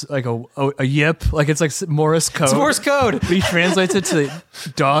howls, like a yip, like it's like Morse code. It's Morse code. But he translates it to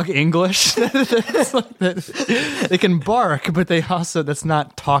dog English. It's like they can bark, but they also that's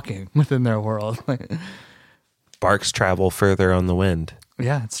not talking within their world. Barks travel further on the wind.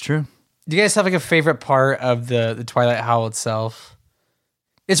 Yeah, it's true. Do you guys have like a favorite part of the Twilight howl itself?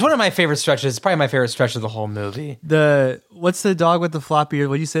 It's one of my favorite stretches. It's probably my favorite stretch of the whole movie. What's the dog with the floppy ear?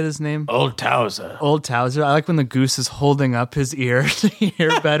 What did you say his name? Old Towser. Old Towser. I like when the goose is holding up his ear to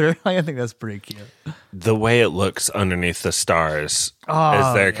hear better. I think that's pretty cute. The way it looks underneath the stars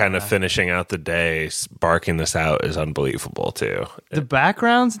as they're kind of finishing out the day, barking this out is unbelievable too. The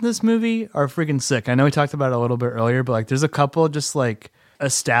backgrounds in this movie are freaking sick. I know we talked about it a little bit earlier, but like there's a couple just like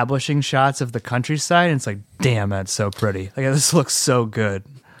establishing shots of the countryside, and it's like, damn, that's so pretty. Like this looks so good.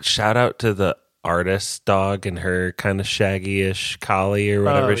 Shout out to the artist dog and her kind of shaggy-ish collie or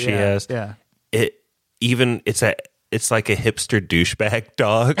whatever she has. Yeah. It's like a hipster douchebag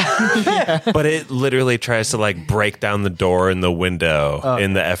dog, but it literally tries to like break down the door and the window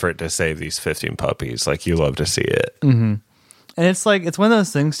in the effort to save these 15 puppies. Like you love to see it. Mm-hmm. And it's like, it's one of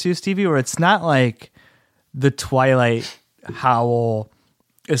those things too, Stevie, where it's not like the Twilight howl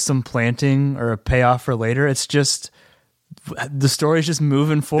is some planting or a payoff for later. It's just the story's just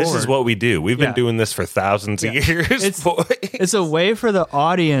moving forward. This is what we do. We've been doing this for thousands of years, boys. It's a way for the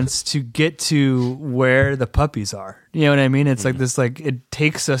audience to get to where the puppies are. You know what I mean? It's like this, like it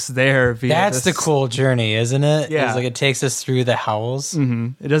takes us there. That's the cool journey, isn't it? Yeah. It's like it takes us through the howls.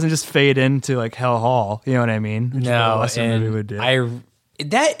 Mm-hmm. It doesn't just fade into like Hell Hall. You know what I mean? Which is what a No, Western movie would do.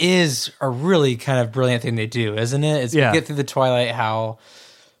 that is a really kind of brilliant thing they do, isn't it? Is we get through the Twilight howl.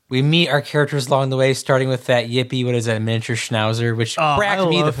 We meet our characters along the way, starting with that yippy, what is that, miniature schnauzer, which cracked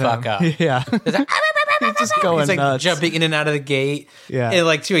me the fuck up. Yeah. He's just going like nuts. jumping in and out of the gate. Yeah. And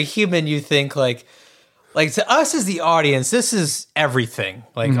like to a human, you think like to us as the audience, this is everything.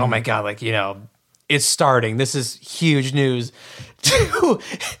 Like, oh my God, like, you know, it's starting. This is huge news.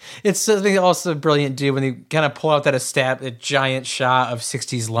 It's something also brilliant, dude, when they kind of pull out a giant shot of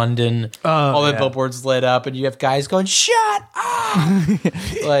 60s London, all the billboards lit up, and you have guys going, shut up!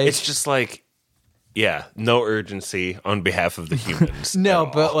 Like, It's just like, no urgency on behalf of the humans. no,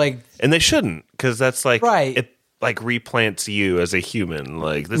 but like, and they shouldn't, because that's like, Right. it like replants you as a human,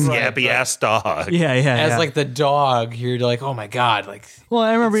 like this yappy ass dog. Yeah. as like the dog, you're like, oh my God, like, Well,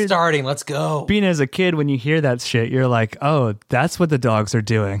 I remember it's starting, let's go. being as a kid, when you hear that shit, you're like, oh, that's what the dogs are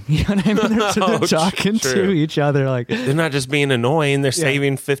doing. You know what I mean? They're talking to true. each other. Like, They're not just being annoying, they're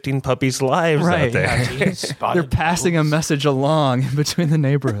saving 15 puppies' lives Right, out there. Yeah, they're passing a message along in between the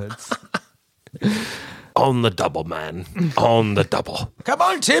neighborhoods. On the double, man. On the double. Come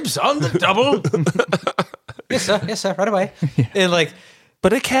on, Tibbs, on the double. Yes, sir, right away. And like,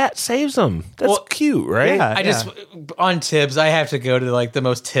 But a cat saves them. That's cute, right? Yeah. I just on Tibbs, I have to go to like the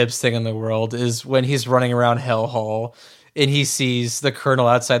most Tibbs thing in the world is when he's running around Hell Hall and he sees the Colonel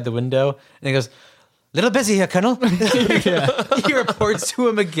outside the window and he goes, "Little busy here, Colonel." He reports to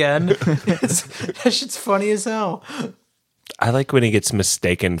him again. That shit's funny as hell. I like when he gets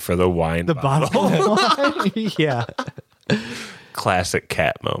mistaken for the wine bottle. Yeah. Classic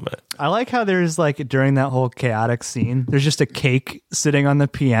cat moment. I like how there's like during that whole chaotic scene, there's just a cake sitting on the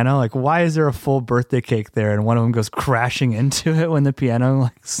piano. Like, why is there a full birthday cake there? And one of them goes crashing into it when the piano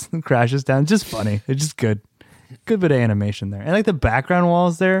like crashes down. It's just funny. It's just good. Good bit of animation there. And like the background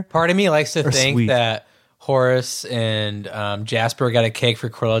walls there. Part of me likes to think sweet. that Horace and Jasper got a cake for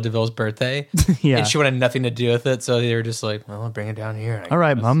Cruella DeVille's birthday. Yeah. And she wanted nothing to do with it. So they were just like, well, I'll bring it down here. All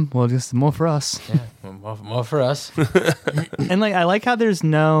right, Mom. Well, just more for us. Yeah, more for us. And like, I like how there's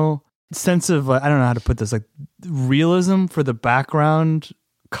no sense of, I don't know how to put this, like realism for the background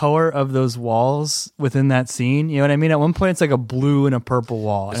color of those walls within that scene. You know what I mean? At one point, it's like a blue and a purple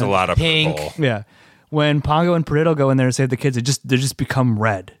wall. There's a lot of pink. purple. Yeah. When Pongo and Perdido go in there to save the kids, they just become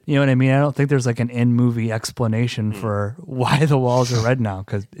red. You know what I mean? I don't think there's like an in-movie explanation for why the walls are red now,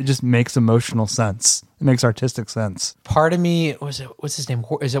 because it just makes emotional sense. It makes artistic sense. Part of me, what's his name?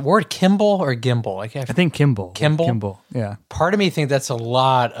 Is it Ward Kimball or Gimble? I think Kimball. Kimball? Yeah. Part of me think that's a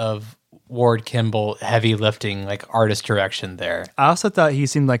lot of Ward Kimball heavy lifting, like artist direction there. I also thought he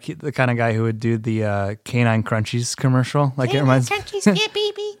seemed like the kind of guy who would do the Canine Crunchies commercial. Like it reminds me.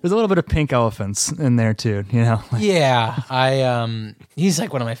 There's a little bit of pink elephants in there too, you know? Like, Yeah, he's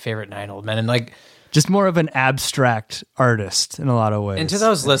like one of my favorite 9 old men, and like just more of an abstract artist in a lot of ways. And to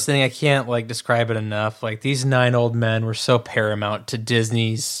those listening, I can't like describe it enough. Like these 9 old men were so paramount to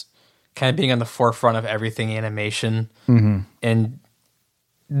Disney's kind of being on the forefront of everything animation. And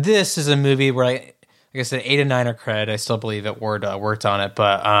this is a movie where, like I said, 8 and 9 are cred. I still believe it worked on it,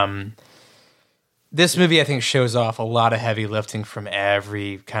 but this movie I think shows off a lot of heavy lifting from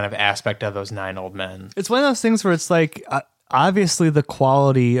every kind of aspect of those 9 old men. It's one of those things where it's like, obviously the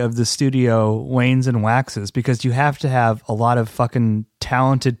quality of the studio wanes and waxes because you have to have a lot of fucking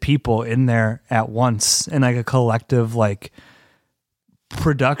talented people in there at once in like a collective like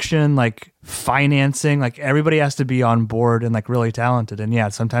production, like financing, like everybody has to be on board and like really talented. And yeah,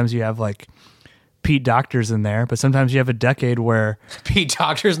 sometimes you have like Pete Doctors in there, but sometimes you have a decade where Pete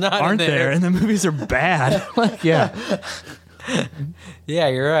Doctors aren't there and the movies are bad. Like, yeah. Yeah,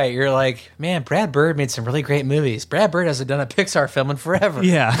 you're right. You're like, man, Brad Bird made some really great movies. Brad Bird hasn't done a Pixar film in forever.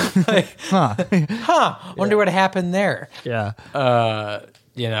 Yeah. Like, wonder what happened there. Yeah.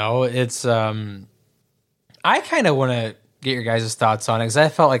 You know, it's I kind of want to get your guys' thoughts on it because I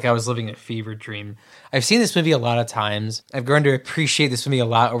felt like I was living a fever dream. I've seen this movie a lot of times. I've grown to appreciate this movie a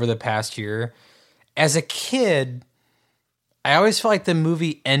lot over the past year. As a kid, I always felt like the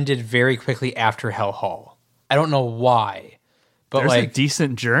movie ended very quickly after Hell Hall. I don't know why. But there's like, a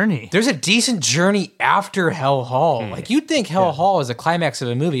decent journey. There's a decent journey after Hell Hall. Like you'd think Hell Hall is a climax of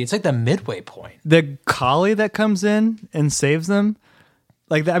a movie. It's like the midway point. The collie that comes in and saves them,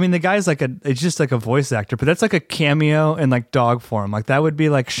 like I mean, the guy's like it's just like a voice actor, but that's like a cameo in like dog form. Like that would be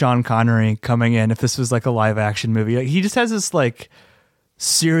like Sean Connery coming in if this was like a live action movie. Like, he just has this like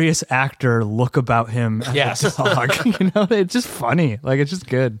serious actor look about him as a dog. You know, it's just funny. Like it's just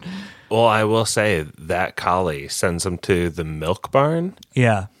good. Well, I will say that collie sends him to the milk barn.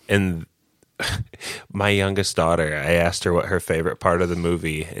 Yeah. And my youngest daughter, I asked her what her favorite part of the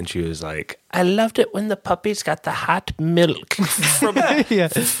movie, and she was like, I loved it when the puppies got the hot milk from,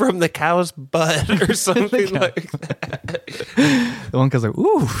 from the cow's butt or something like that. The one guy's like,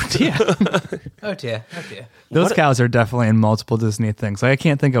 ooh, dear. Oh, dear. Oh, dear. Those cows are definitely in multiple Disney things. Like I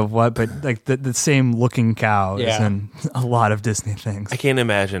can't think of what, but like the same looking cow is in a lot of Disney things. I can't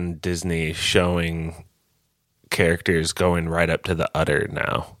imagine Disney showing characters going right up to the udder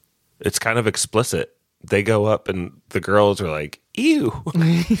now. It's kind of explicit. They go up and the girls are like, ew.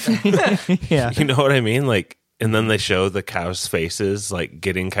 Yeah. You know what I mean? Like, and then they show the cows' faces like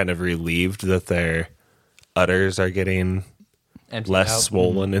getting kind of relieved that their udders are getting Emptied less out.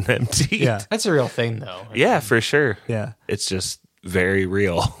 swollen and empty. Yeah. That's a real thing, though. Yeah, for sure. Yeah. It's just very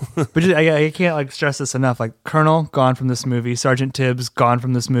real. But just, I can't like stress this enough. Like Colonel gone from this movie, Sergeant Tibbs gone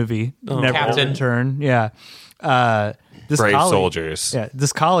from this movie, never Captain. return. Yeah. This Brave collie, soldiers. Yeah,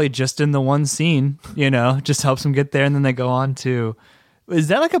 this collie just in the one scene, you know, just helps them get there, and then they go on to. Is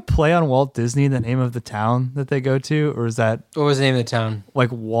that like a play on Walt Disney, the name of the town that they go to, or is that What was the name of the town? like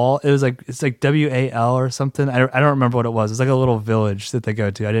Walt? It was like it's like WAL or something. I don't remember what it was. It's like a little village that they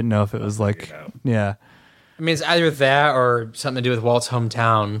go to. I didn't know if it was like yeah. I mean, it's either that or something to do with Walt's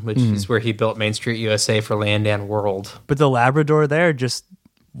hometown, which is where he built Main Street USA for Land and World. But the Labrador there, just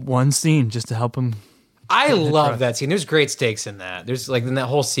one scene just to help him. I love that scene. There's great stakes in that. There's like in that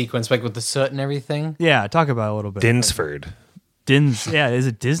whole sequence, like with the soot and everything. Yeah, talk about it a little bit. Dinsford. Yeah, is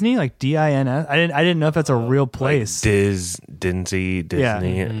it Disney? Like DINS? I didn't know if that's a real place. Disney. Yeah.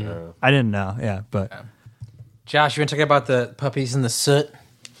 I didn't know. Yeah, but Josh, you want to talk about the puppies in the soot?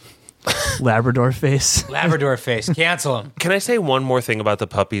 Labrador face. Labrador face. Cancel them. Can I say one more thing about the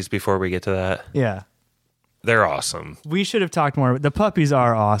puppies before we get to that? Yeah. They're awesome. We should have talked more. The puppies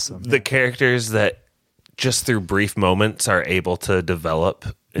are awesome. The characters that just through brief moments are able to develop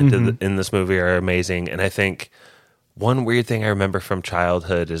into in this movie are amazing. And I think one weird thing I remember from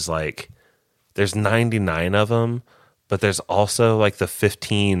childhood is like there's 99 of them, but there's also like the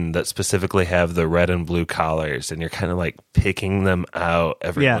 15 that specifically have the red and blue collars, and you're kind of like picking them out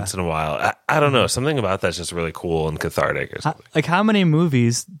every once in a while. I don't know. Something about that's just really cool and cathartic or something. Like how many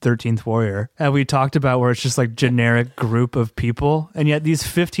movies, 13th Warrior, have we talked about where it's just like generic group of people, and yet these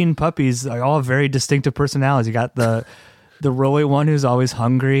 15 puppies are all very distinctive personalities. You got the Rolly one who's always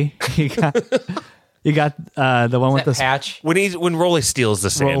hungry. You got the one with the patch. When Rolly steals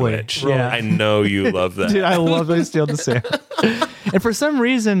the sandwich, Rolly. Yeah. I know you love that. Dude, I love that he steals the sandwich. And for some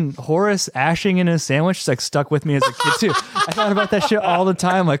reason, Horace ashing in his sandwich is like stuck with me as a kid too. I thought about that shit all the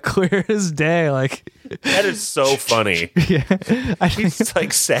time, like clear as day. Like that is so funny. Yeah, He's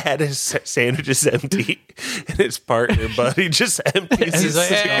like sad his sandwich is empty, and his partner buddy just empties his He's like,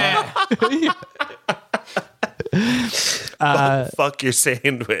 cigar. Fuck your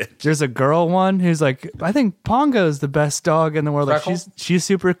sandwich. There's a girl one who's like, I think Pongo's the best dog in the world. Like Freckle? she's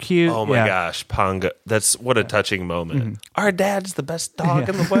super cute. Oh my gosh, Pongo. That's what a touching moment. Our dad's the best dog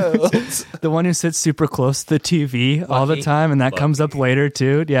in the world. The one who sits super close to the TV all the time, and that comes up later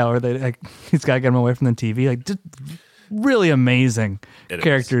too. Yeah, or they like he's got to get him away from the TV. Like, just really amazing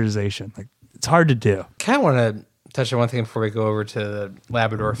characterization. Like, it's hard to do. Kind of want to touch on one thing before we go over to the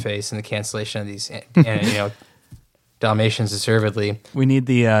Labrador face and the cancellation of these, and Dalmatians deservedly. We need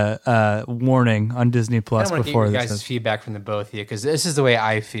the warning on Disney Plus I want to before get your this. guys' feedback from the both of you, because this is the way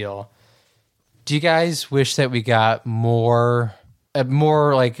I feel. Do you guys wish that we got a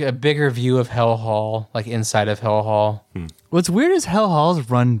bigger view of Hell Hall, like inside of Hell Hall? What's weird is Hell Hall's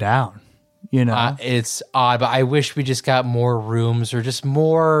run down. You know, It's odd, but I wish we just got more rooms or just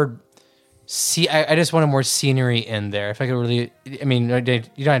more. I just wanted more scenery in there. If I could really, I mean, you don't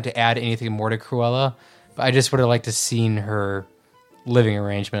have to add anything more to Cruella, but I just would have liked to seen her living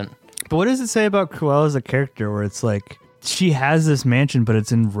arrangement. But what does it say about Cruella as a character where it's like she has this mansion, but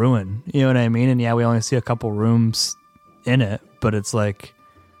it's in ruin? You know what I mean? And yeah, we only see a couple rooms in it, but it's like,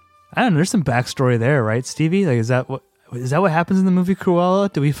 I don't know, there's some backstory there, right, Stevie? Like, is that what happens in the movie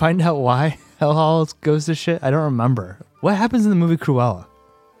Cruella? Do we find out why Hell Hall goes to shit? I don't remember. What happens in the movie Cruella?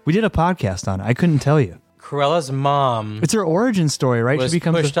 We did a podcast on it. I couldn't tell you. Cruella's mom It's her origin story, right? was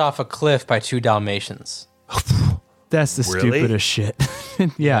pushed off a cliff by 2 Dalmatians. That's the Really? stupidest shit.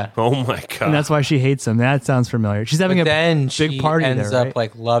 Yeah. Oh my god. And that's why she hates them. That sounds familiar. She's having But a then big party ends there, up right?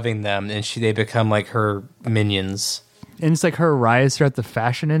 like loving them, and they become like her minions. And it's like her rise throughout the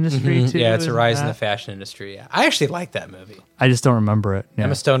fashion industry too. Yeah, it's a isn't rise in that? the fashion industry. Yeah, I actually like that movie. I just don't remember it. Yeah.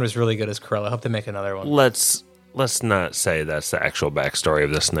 Emma Stone was really good as Cruella. I hope they make another one. Let's not say that's the actual backstory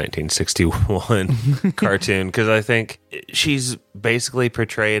of this 1961 cartoon, because I think she's basically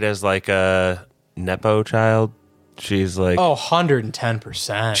portrayed as like a Nepo child. She's like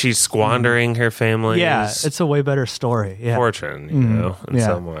 110%. she's squandering her family's Yeah, it's a way better story. Yeah. fortune, you know, in yeah.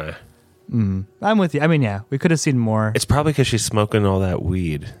 some way. I'm with you. I mean, yeah, we could have seen more. It's probably because she's smoking all that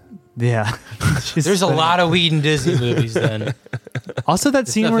weed. Yeah. There's a lot of weed in Disney movies then. Also, that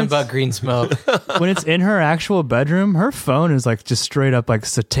scene where Nothing but green smoke. when it's in her actual bedroom, her phone is like just straight up like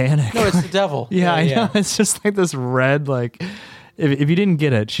satanic. No, it's the devil. Yeah, I know. It's just like this red, like, if you didn't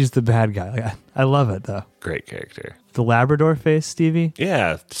get it, she's the bad guy. Like, I love it, though. Great character. The Labrador face, Stevie.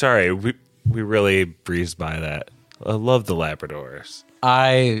 Yeah, sorry, we really breezed by that. I love the Labradors.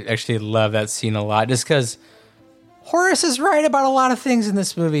 I actually love that scene a lot, just because Horace is right about a lot of things in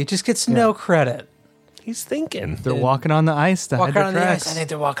this movie. Just gets no credit. He's thinking. They're walking on the ice to hide Walking the on the tracks. ice. I think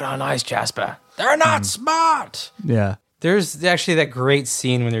they're walking on ice, Jasper. They're not smart. Yeah. There's actually that great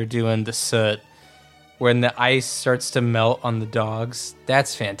scene when they're doing the soot, when the ice starts to melt on the dogs.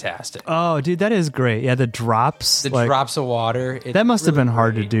 That's fantastic. Oh, dude, that is great. Yeah, the drops. The like, drops of water. That must have been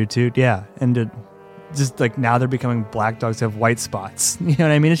hard to do, too. Yeah. And to just like now they're becoming black dogs who have white spots. You know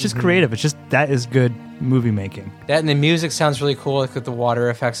what I mean? It's just creative. It's just, that is good movie making. That, and the music sounds really cool, like with the water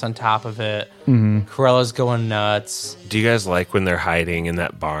effects on top of it. Cruella's going nuts. Do you guys like when they're hiding in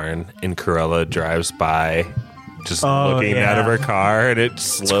that barn and Cruella drives by, just looking out of her car, and it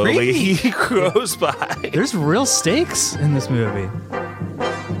slowly goes by? There's real stakes in this movie.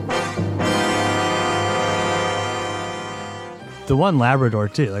 The one Labrador,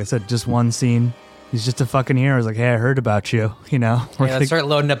 too. Like I said, just one scene. He's just a fucking hero. He's like, hey, I heard about you. You know, Let's start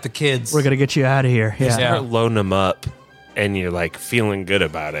loading up the kids. we're going to get you out of here. Yeah. Start loading them up, and you're like feeling good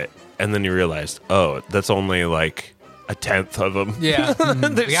about it, and then you realize, oh, that's only like a tenth of them. Yeah. We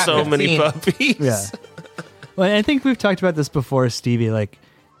There's got so many 15. puppies. Yeah. Well, I think we've talked about this before, Stevie. Like,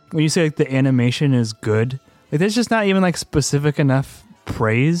 when you say like the animation is good, like there's just not even like specific enough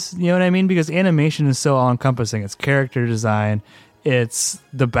praise. You know what I mean? Because animation is so all encompassing. It's character design, it's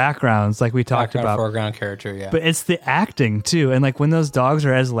the backgrounds, like we talked Background, about. foreground character, yeah. But it's the acting too, and like when those dogs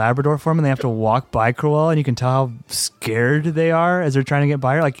are as Labrador form and they have to walk by Cruella, and you can tell how scared they are as they're trying to get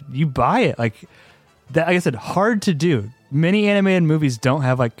by her. Like you buy it. Like that. Like I said, hard to do. Many animated movies don't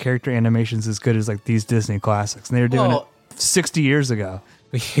have like character animations as good as like these Disney classics, and they were doing it 60 years ago.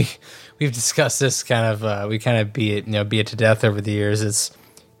 We've discussed this kind of. We kind of beat it to death over the years. It's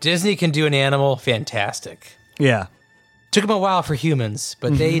Disney can do an animal fantastic. Yeah. Took them a while for humans,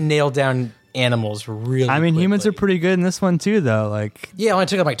 but they nailed down animals really. I mean, humans are quickly. pretty good in this one too, though. Like, Yeah, it only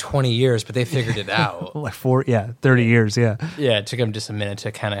took them like 20 years, but they figured it out. like 30 years. Yeah. Yeah, it took them just a minute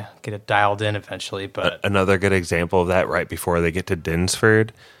to kind of get it dialed in eventually. But Another good example of that right before they get to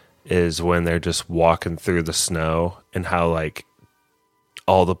Dinsford is when they're just walking through the snow and how like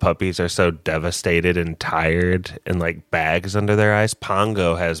all the puppies are so devastated and tired and like bags under their eyes.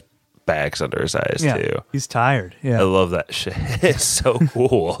 Pongo has bags under his eyes too. He's tired. I Yeah. love that shit. It's so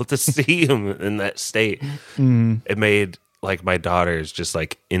cool to see him in that state. It made like my daughters just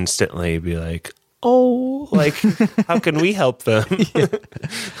like instantly be like, oh, like how can we help them?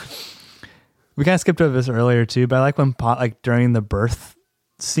 We kind of skipped over this earlier too, but I like when like during the birth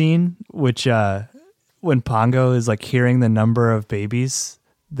scene, which when Pongo is like hearing the number of babies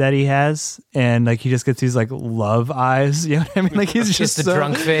that he has, and like he just gets these like love eyes, you know what I mean? Like he's just the so,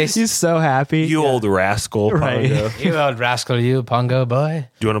 drunk face. He's so happy. You old rascal, Right. Pongo. You old rascal, you Pongo boy.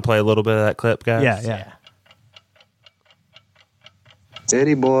 Do you want to play a little bit of that clip, guys? Yeah.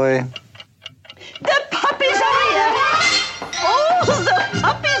 Steady, boy. The puppies are here! Oh, the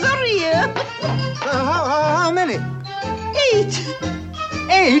puppies are here! How many? 8!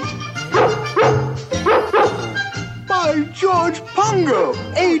 8? By George Pongo!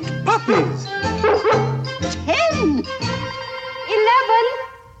 8 puppies! 10!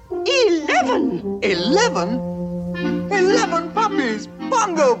 11! 11? 11 puppies!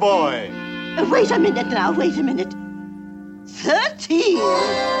 Pongo boy! Wait a minute now, wait a minute. 13!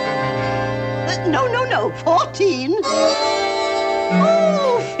 No, 14!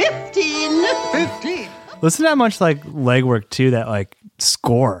 Oh, 15! 15? Listen to how much like legwork too that like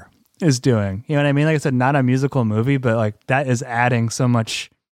score is doing. You know what I mean? Like I said, not a musical movie, but like that is adding so much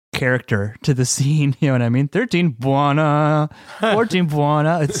character to the scene. You know what I mean? 13 buona, 14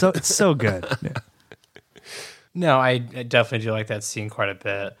 buona. It's so good. Yeah. No, I definitely do like that scene quite a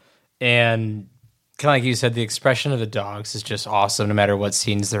bit. And kind of like you said, the expression of the dogs is just awesome no matter what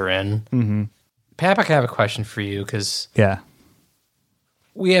scenes they're in. Mm-hmm. Pap, I have a question for you because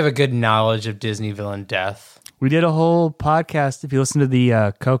we have a good knowledge of Disney villain death. We did a whole podcast. If you listen to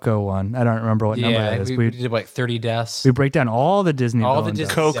the Coco one, I don't remember what number that is. We did like 30 deaths. We break down all the Disney villain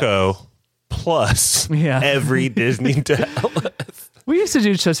deaths. Coco plus every Disney death. We used to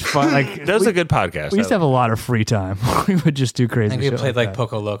do just fun. Like that was a good podcast. We used to have a lot of free time. We would just do crazy. I think we shit played like like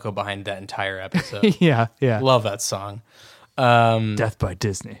Poco Loco behind that entire episode. that. Yeah. Love that song. Death by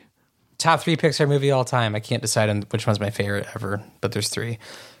Disney. Top 3 Pixar movie all time. I can't decide on which one's my favorite ever, but there's 3.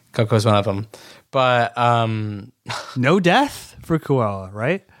 Coco's one of them. But no death for Koala,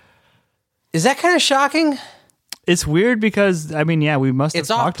 right? is that kind of shocking? It's weird because I mean, we must have It's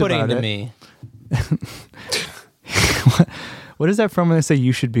talked about off-putting to it. me. What is that from when they say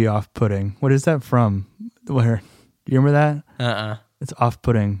you should be off-putting? What is that from? Where? You remember that? It's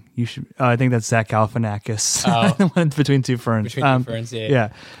off-putting. You should. Oh, I think that's Zach Galifianakis. Oh. The one between two ferns. Between Two Ferns, yeah.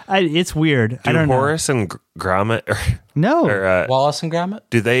 It's weird. I Do don't Horace and Gromit know. No. or Wallace and Gromit?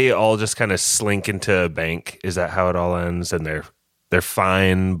 do they all just kind of slink into a bank? Is that how it all ends? And they're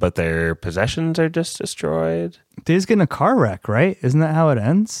fine, but their possessions are just destroyed. They just get in a car wreck, right? Isn't that how it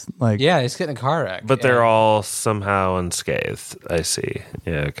ends? Like, Yeah, he's getting a car wreck. But yeah. they're all somehow unscathed. I see.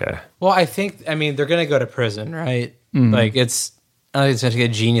 Yeah, okay. Well, I mean, they're going to go to prison, right? Like, I think it's going to take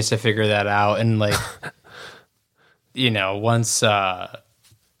a genius to figure that out. And, like, once,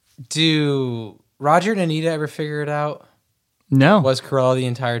 do Roger and Anita ever figure it out? No. Was Cruella the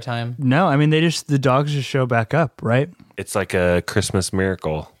entire time? No, I mean, the dogs just show back up, right? It's like a Christmas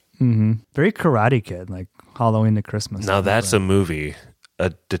miracle. Very Karate Kid, like Halloween to Christmas. Now that's a movie.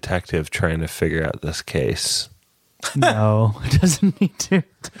 A detective trying to figure out this case. No, it doesn't need to.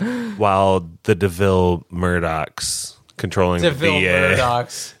 While the DeVille Murdochs controlling DeVille the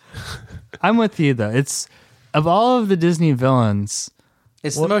Murdochs. I'm with you, though. It's, of all of the Disney villains,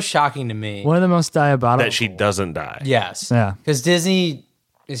 It's the most shocking to me. one of the most diabolical. that she doesn't die. Yes. Yeah. Because Disney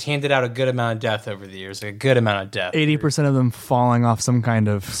has handed out a good amount of death over the years. Like a good amount of death. 80% of them falling off some kind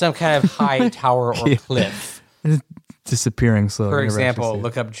of Some kind of high tower or cliff. disappearing slowly. For Never actually example, see it.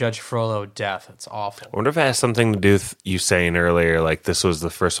 look up Judge Frollo death. It's awful. I wonder if it has something to do with you saying earlier, like this was the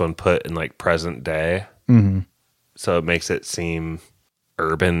first one put in like present day. Mm-hmm. So it makes it seem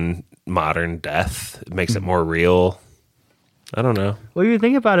urban, modern death. It makes it more real. I don't know. Well, you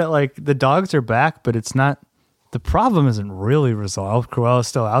think about it, like the dogs are back, but it's not. The problem isn't really resolved. Cruella's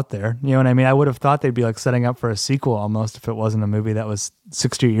still out there. You know what I mean? I would have thought they'd be like setting up for a sequel almost if it wasn't a movie that was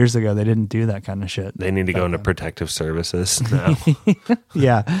 60 years ago. They didn't do that kind of shit. They need to go into protective services now.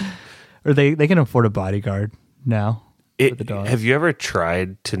 Yeah, or they can afford a bodyguard now. For the dogs. Have you ever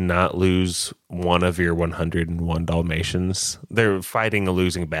tried to not lose one of your 101 Dalmatians? They're fighting a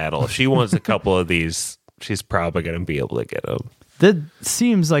losing battle. If she wants a couple of these, she's probably going to be able to get them. That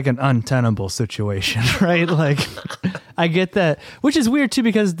seems like an untenable situation, right? Like, I get that, which is weird too,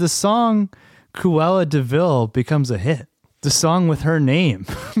 because the song Cruella de Vil becomes a hit. The song with her name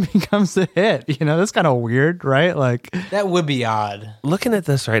becomes a hit. You know, that's kind of weird, right? Like, That would be odd. Looking at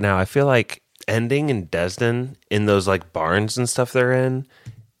this right now, I feel like ending in Desden in those like barns and stuff they're in,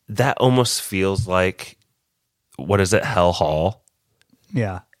 that almost feels like, what is it, Hell Hall?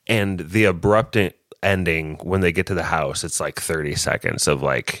 Yeah. And the abrupt ending when they get to the house, it's like 30 seconds of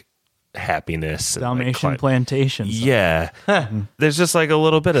like happiness. And Dalmatian like plantations. Yeah. There's just like a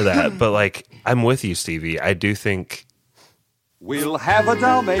little bit of that. But like, I'm with you, Stevie. I do think we'll have a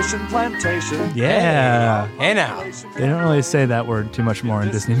Dalmatian plantation. Yeah. Hey now. They don't really say that word too much more in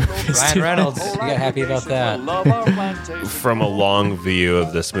Disney movies. Ryan Reynolds, you got happy about that. from a long view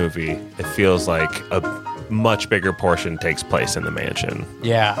of this movie, it feels like a much bigger portion takes place in the mansion.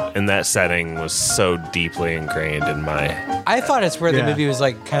 Yeah. And that setting was so deeply ingrained in my... I thought it's where the Yeah. movie was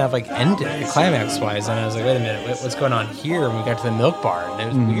like kind of like ended, climax-wise, and I was like, wait a minute, what's going on here? And we got to the milk bar, and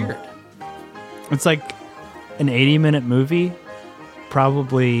it was weird. It's like an 80-minute movie,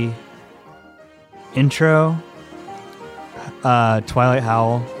 probably intro, Twilight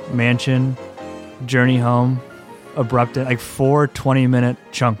Howl, Mansion, Journey Home, Abrupt, like 4 20-minute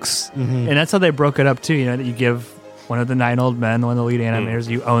chunks. And that's how they broke it up too. You know, that you give one of the 9 old men, one of the lead animators,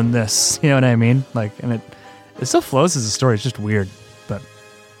 you own this. You know what I mean? Like, and it still flows as a story. It's just weird, but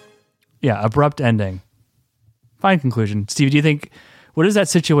yeah, abrupt ending. Fine conclusion. Steve, do you think, what does that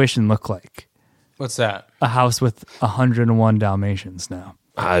situation look like? What's that? A house with 101 Dalmatians now.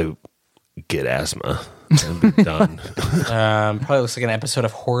 I get asthma and be done. Probably looks like an episode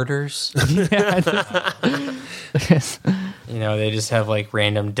of Hoarders. You know, they just have like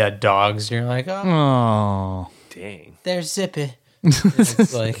random dead dogs, and you're like, oh, Oh, Dang. there's Zippy.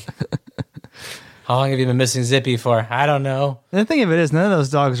 It's like, how long have you been missing Zippy for? I don't know. the thing of it is, none of those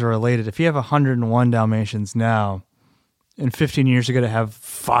dogs are related. If you have 101 Dalmatians now, in 15 years you're going to have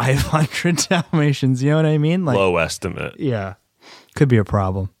 500 Dalmatians. You know what I mean? Like, Low estimate. yeah, could be a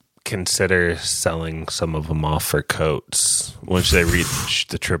problem. Consider selling some of them off for coats once they reach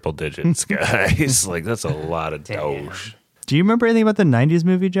the triple digits, guys. Like, that's a lot of doge. Do you remember anything about the 90s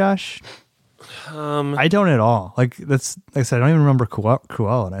movie, Josh? I don't at all. Like, that's like I said, I don't even remember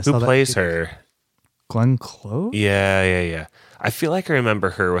Cruella. And I saw Who that plays her? Glenn Close? Yeah. I feel like I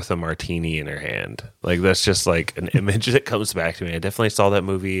remember her with a martini in her hand. Like, that's just like an image that comes back to me. I definitely saw that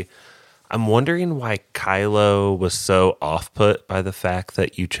movie. I'm wondering why Kylo was so off-put by the fact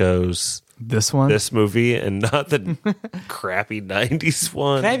that you chose This one? this movie and not the crappy 90s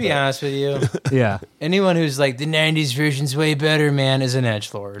one. Can I be honest with you? Yeah. Anyone who's like, the 90s version's way better, man, is an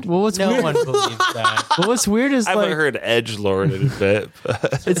edgelord. Well, what's no weird- one believes that. Well, what's weird is I haven't like, heard edgelord in a bit,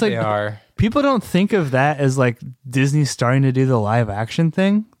 but it's like They are. people don't think of that as like Disney starting to do the live action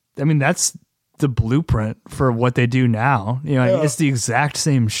thing. I mean, that's the blueprint for what they do now. You know, it's the exact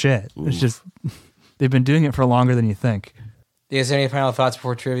same shit. It's just they've been doing it for longer than you think. Do you guys have any final thoughts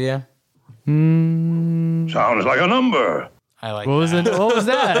before trivia? Sounds like a number. I like What was that. it? What was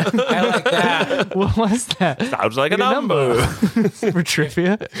that? I like that. What was that sounds like a number. for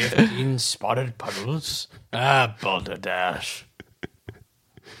trivia? 15 spotted puddles. Balderdash.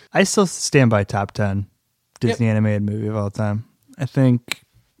 I still stand by top 10 Disney animated movie of all time. I think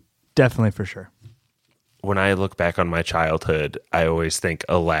definitely for sure. When I look back on my childhood, I always think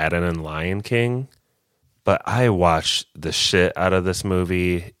Aladdin and Lion King. But I watched the shit out of this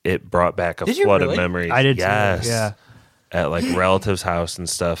movie. It brought back a Did you flood really? of memories. I did yes. too. Yeah. At like relatives' house and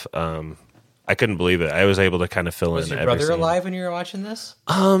stuff. I couldn't believe it. I was able to kind of fill Was in your every brother scene. alive when you were watching this?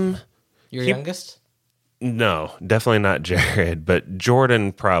 Your youngest? No, definitely not Jared, but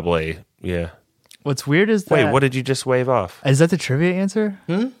Jordan probably. Yeah. What's weird is that. Wait, what did you just wave off? Is that the trivia answer?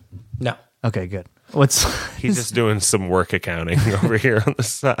 No. Okay, good. What's He's just doing some work accounting over here on the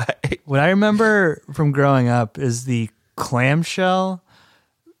side. what I remember from growing up is the clamshell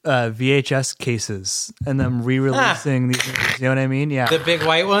VHS cases and them re-releasing these movies. You know what I mean? Yeah. The big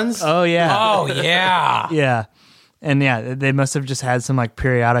white ones? Oh yeah. Oh, yeah. Yeah. And yeah, they must have just had some like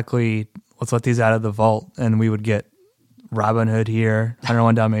periodically, let's let these out of the vault, and we would get Robin Hood here,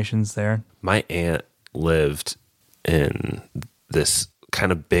 101 Dalmatians there. My aunt lived in this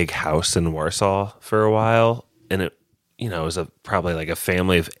kind of big house in Warsaw for a while, and it, you know, it was probably like a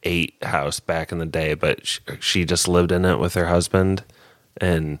family of 8 house back in the day, but she just lived in it with her husband,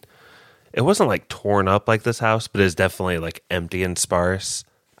 and it wasn't like torn up like this house, but it's definitely like empty and sparse.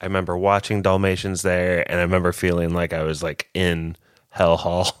 I remember watching Dalmatians there, and I remember feeling like I was like in Hell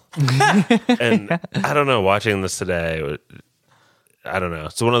Hall. And I don't know, watching this today, I don't know.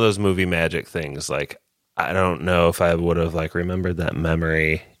 It's one of those movie magic things. Like, I don't know if I would have like remembered that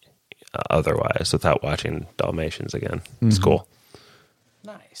memory otherwise without watching Dalmatians again. It's cool.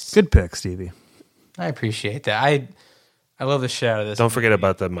 Nice. Good pick, Stevie. I appreciate that. I love the shit out of this. Don't forget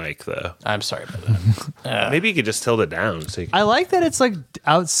about the mic, though. I'm sorry about that. Maybe you could just tilt it down. So you can, I like that it's like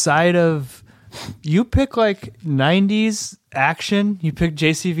outside of You pick like 90s action, you pick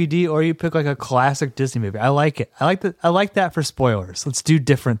JCVD, or you pick like a classic Disney movie. I like it. I like that for spoilers. Let's do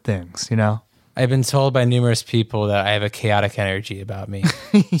different things, you know? I've been told by numerous people that I have a chaotic energy about me.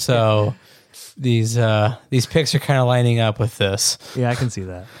 So these picks are kind of lining up with this. Yeah, I can see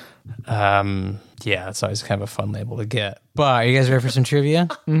that. Yeah, it's always kind of a fun label to get. But are you guys ready for some trivia?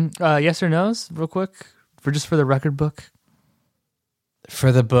 Yes or no's, real quick, for the record book.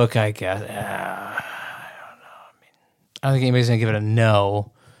 For the book, I guess. I don't know. I don't think anybody's gonna give it a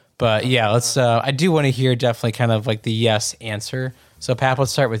no. But yeah, let's. I do want to hear definitely kind of like the yes answer. So Pap,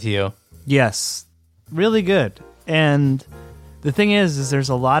 let's start with you. Yes, really good. And the thing is there's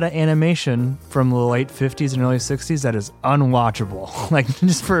a lot of animation from the late 50s and early 60s that is unwatchable. Like,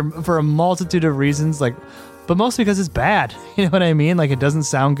 just for a multitude of reasons, like, but mostly because it's bad. You know what I mean? Like, it doesn't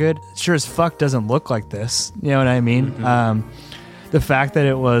sound good. Sure as fuck doesn't look like this. You know what I mean? Mm-hmm. The fact that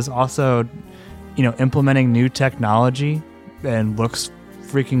it was also, implementing new technology and looks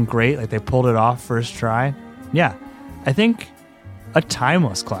freaking great. Like, they pulled it off first try. Yeah, I think a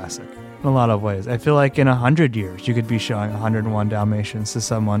timeless classic. In a lot of ways. I feel like in 100 years, you could be showing 101 Dalmatians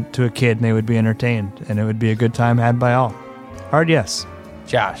to a kid, and they would be entertained, and it would be a good time had by all. Hard yes.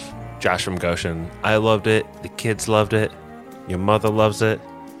 Josh from Goshen. I loved it. The kids loved it. Your mother loves it.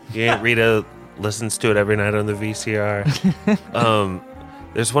 Your Aunt Rita listens to it every night on the VCR.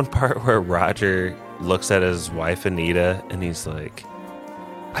 There's one part where Roger looks at his wife, Anita, and he's like,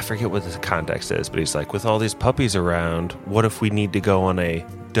 I forget what the context is, but he's like, with all these puppies around, what if we need to go on a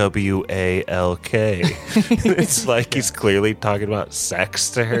WALK? It's like he's clearly talking about sex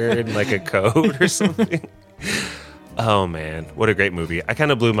to her in like a code or something. Oh man, what a great movie. I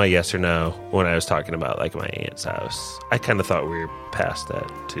kind of blew my yes or no when I was talking about like my aunt's house. I kind of thought we were past that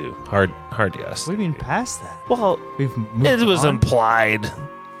too. Hard yes. What do you mean past that? Well, it was implied.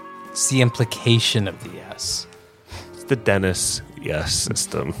 It's the implication of the yes. It's the Dennis yes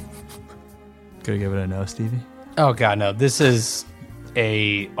system. Gonna give it a no, Stevie? Oh god, no. This is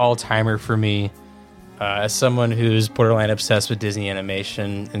a all-timer for me. As someone who's borderline obsessed with Disney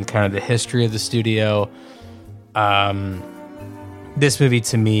animation and kind of the history of the studio, this movie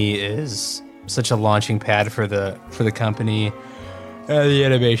to me is such a launching pad for the company, the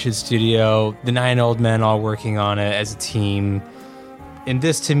animation studio, the 9 old men all working on it as a team. And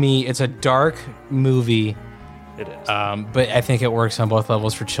this to me, it's a dark movie. It is. But I think it works on both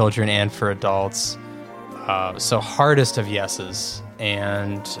levels for children and for adults. So hardest of yeses.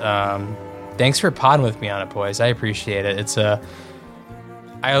 And thanks for podding with me on it, boys. I appreciate it.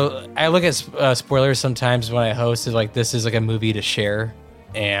 I look at spoilers sometimes when I host it, like this is like a movie to share.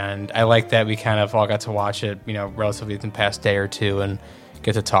 And I like that we kind of all got to watch it, relatively within the past day or two and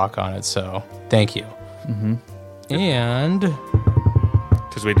get to talk on it. So thank you. Mm-hmm. And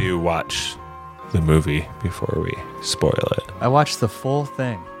because we do watch the movie before we spoil it. I watched the full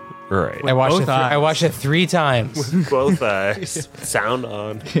thing. Right. I watched it 3 times. With both eyes. Sound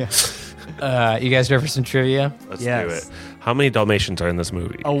on. Yeah. You guys ready for some trivia? Let's do it. How many Dalmatians are in this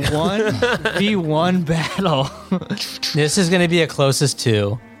movie? A 1v1 battle. This is going to be a closest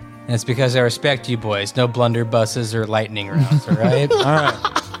 2. And it's because I respect you boys. No blunderbusses or lightning rounds, all right? All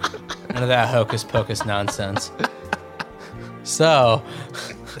right. None of that hocus pocus nonsense. So...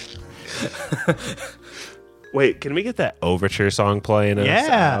 Wait, can we get that overture song playing?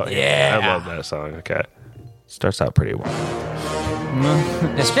 Yeah. Yeah. I love that song. Okay. Starts out pretty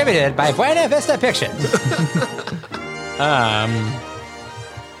well. Distributed by Buena Vista Pictures.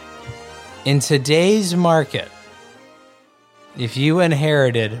 In today's market, if you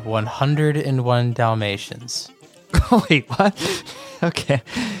inherited 101 Dalmatians. Wait, what? Okay.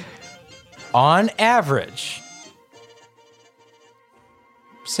 On average,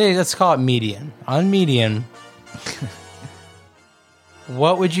 let's call it median. On median,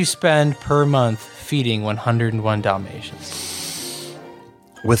 what would you spend per month feeding 101 Dalmatians?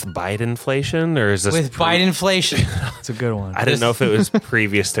 With Biden inflation, or is this with Biden inflation? It's a good one. I didn't know if it was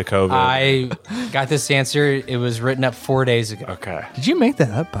previous to COVID. I got this answer. It was written up 4 days ago. Okay. Did you make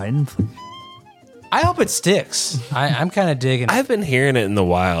that up, Biden? I hope it sticks. I'm kind of digging it. I've been hearing it in the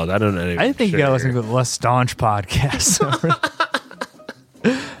wild. I don't know. I didn't think you gotta listen to the less staunch podcast.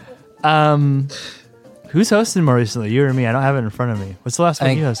 Who's hosted more recently? You or me? I don't have it in front of me. What's the last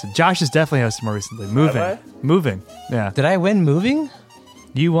one you hosted? Josh has definitely hosted more recently. Moving. Yeah. Did I win moving?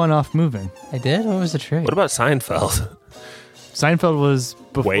 You won off moving. I did? What was the trivia? What about Seinfeld? Seinfeld was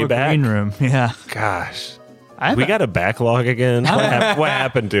before Way back? Green Room. Yeah. Gosh. We got a backlog again? What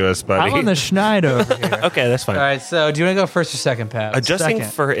happened to us, buddy? I'm on the schneid over here. Okay, that's fine. All right, so do you want to go first or second, Pat? Adjusting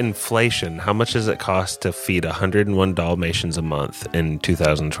Second. for inflation, how much does it cost to feed 101 Dalmatians a month in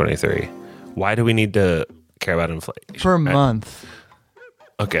 2023? Why do we need to care about inflation? Per month.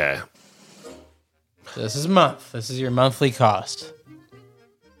 Okay. This is month. This is your monthly cost.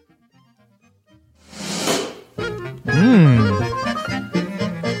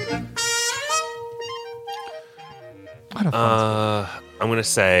 I'm going to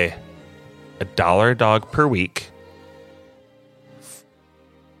say $1 a dog per week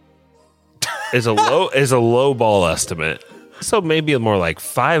is a low ball estimate. So maybe more like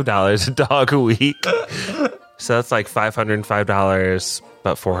 $5 a dog a week. So that's like $505,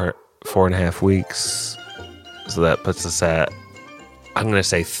 about 4.5 weeks. So that puts us at, I'm going to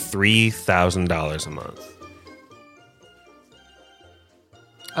say $3,000 a month.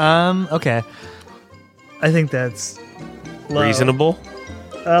 Okay. I think that's low. Reasonable?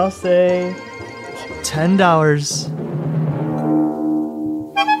 I'll say $10.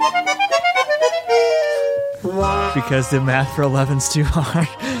 Because the math for 11's too hard.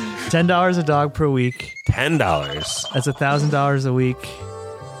 $10 a dog per week. $10. That's $1,000 a week.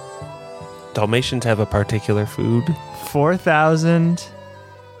 Dalmatians have a particular food?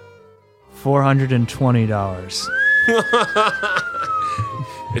 $4,420.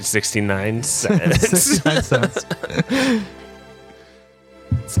 It's 69 cents. 69 cents.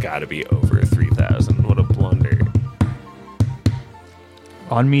 It's got to be over 3,000. What a blunder.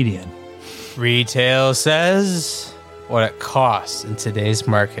 On median. Retail says what it costs in today's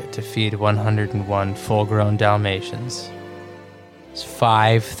market to feed 101 full-grown Dalmatians is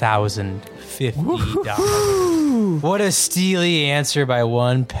 $5,050. What a steely answer by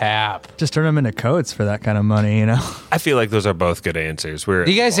one pap. Just turn them into coats for that kind of money, you know? I feel like those are both good answers. You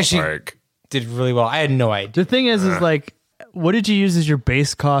guys actually did really well. I had no idea. The thing is like, what did you use as your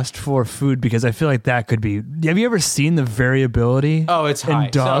base cost for food? Because I feel like that could be. Have you ever seen the variability? Oh, it's high.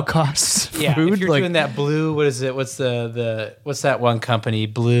 In dog costs. For yeah, food? If you're doing that blue, what is it? What's what's that one company?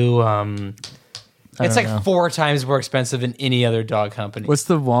 Blue. It's like 4 times more expensive than any other dog company. What's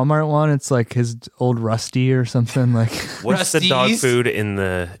the Walmart one? It's like his old Rusty or something. Like what's the dog food in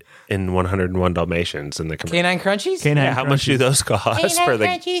 101 Dalmatians in the Canine Crunchies? Canine How much do those cost for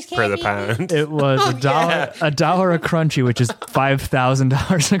the pound? It was $1 a crunchy, which is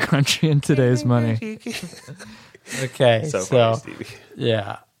 $5,000 a crunchy in today's money. Okay, so funny, Stevie.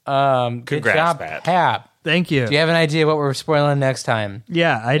 Yeah. Good Congrats, job, Pap. Thank you. Do you have an idea what we're spoiling next time?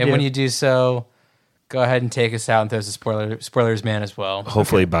 Yeah, I do. And when you do so, go ahead and take us out and throw us a spoilers man as well.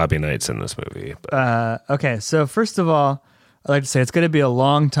 Hopefully Bobby Knight's in this movie. Okay, so first of all, I'd like to say it's going to be a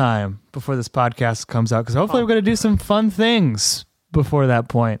long time before this podcast comes out because hopefully we're going to do some fun things before that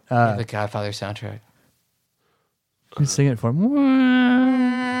point. The Godfather soundtrack. Can you sing it for me?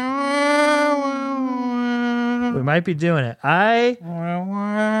 We might be doing it.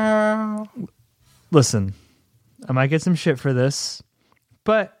 Listen, I might get some shit for this,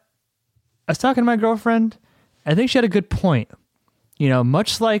 but I was talking to my girlfriend. I think she had a good point. You know,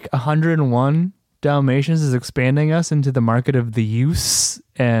 much like 101 Dalmatians is expanding us into the market of the youths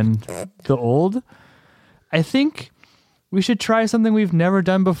and the old, I think we should try something we've never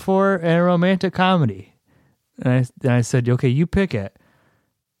done before in a romantic comedy. And I said, okay, you pick it.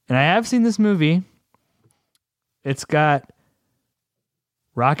 And I have seen this movie. It's got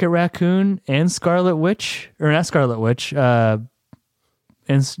Rocket Raccoon and Scarlet Witch, or not Scarlet Witch, and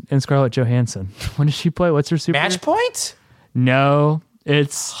Scarlett Johansson. What does she play? What's her super? Match Point? No,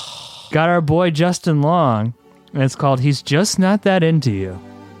 it's got our boy Justin Long, and it's called He's Just Not That Into You.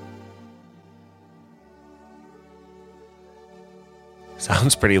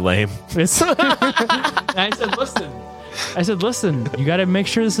 Sounds pretty lame. I said, listen, you got to make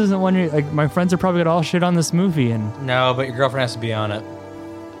sure this isn't one you're like. My friends are probably gonna all shit on this movie, and No, but your girlfriend has to be on it.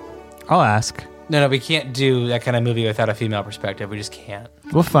 I'll ask. No, we can't do that kind of movie without a female perspective. We just can't.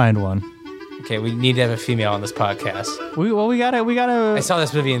 We'll find one. Okay, we need to have a female on this podcast. We gotta. I saw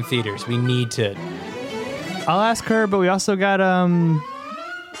this movie in theaters. We need to. I'll ask her, but we also got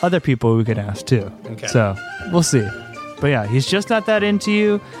other people we could ask too. Okay. So we'll see. But yeah, He's Just Not That Into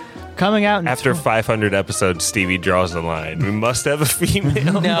You. Coming out After 500 episodes, Stevie draws the line. We must have a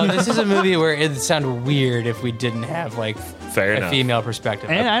female. No, this is a movie where it would sound weird if we didn't have like Fair a enough. female perspective.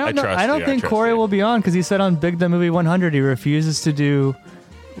 And I don't think Corey will be on because he said on Big the Movie 100 he refuses to do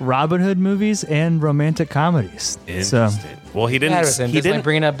Robin Hood movies and romantic comedies. So, well, he didn't. He didn't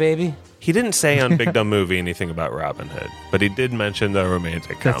bring up baby. He didn't say on Big Dumb Movie anything about Robin Hood, but he did mention the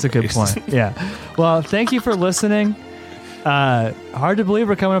romantic comedies. That's a good point. Yeah. Well, thank you for listening. Hard to believe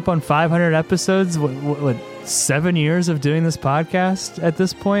we're coming up on 500 episodes. What 7 years of doing this podcast at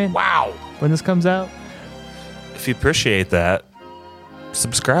this point? Wow. When this comes out? If you appreciate that,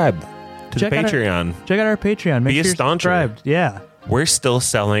 subscribe to the Patreon. Check out our Patreon. Make Be sure a you're stauncher. subscribed. Yeah. We're still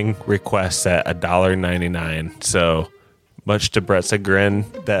selling requests at $1.99. So much to Brett's chagrin,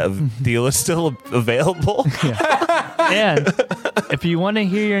 that deal is still available. And if you want to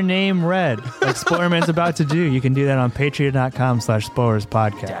hear your name read, like Spoilerman's about to do, you can do that on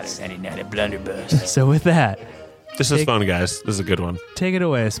patreon.com/spoilerspodcast. Blunderbuss. So with that, This is fun, guys. This is a good one. take it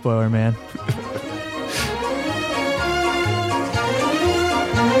away, Spoiler Man.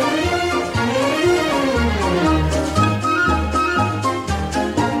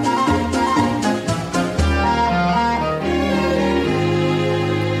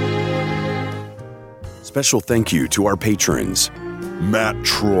 Special thank you to our patrons, Matt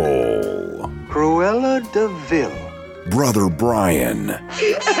Troll, Cruella de Vil, Brother Brian,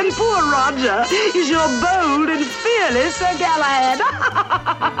 And poor Roger is your bold and fearless Sir Galahad.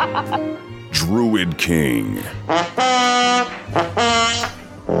 Druid King,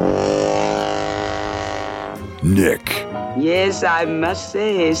 Nick, Yes, I must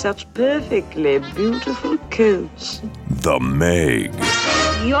say, such perfectly beautiful coats. The Meg,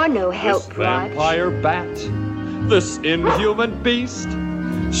 You're no This help, Raj. vampire bat, this inhuman beast,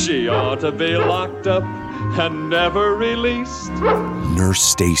 she ought to be locked up and never released. Nurse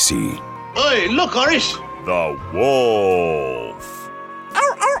Stacy, Hey, look, Horace. The Wolf,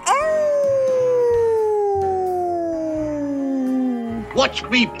 Watch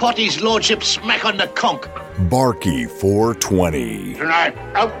me Potty's lordship smack on the conch. Barky 420, Tonight,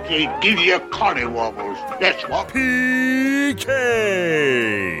 out they give you collywobbles. That's what. PK,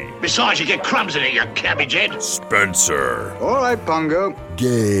 Besides, you get crumbs in it, you cabbage head. Spencer, All right, Pongo.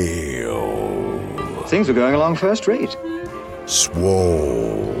 Gale, Things are going along first rate.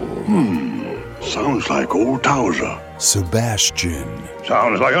 Swole, Sounds like old Towser. Sebastian,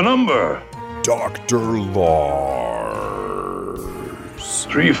 Sounds like a number. Dr. Lars,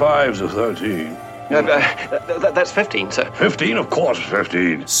 3 5s of 13. That's 15, sir. 15, of course,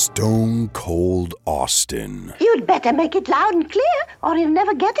 15. Stone Cold Austin, You'd better make it loud and clear, or you'll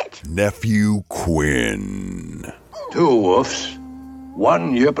never get it. Nephew Quinn, 2 woofs,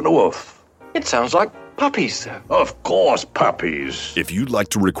 1 yip and a woof. It sounds like puppies, sir. Of course, puppies. If you'd like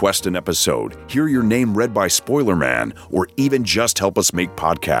to request an episode, hear your name read by Spoiler Man, or even just help us make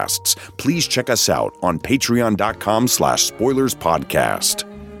podcasts, please check us out on patreon.com/spoilerspodcast.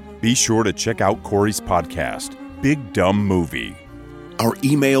 Be sure to check out Corey's podcast, Big Dumb Movie. Our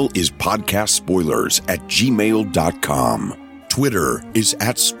email is podcastspoilers@gmail.com. Twitter is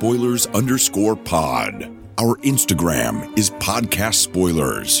 @spoilers_pod. Our Instagram is podcast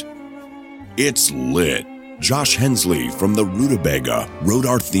spoilers. It's lit. Josh Hensley from the Rutabaga wrote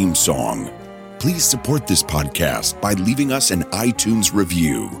our theme song. Please support this podcast by leaving us an iTunes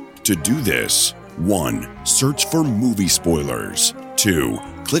review. To do this, 1. Search for movie spoilers. 2.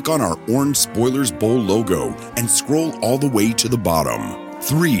 Click on our orange Spoilers Bowl logo and scroll all the way to the bottom.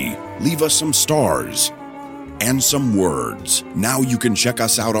 3. Leave us some stars and some words. Now you can check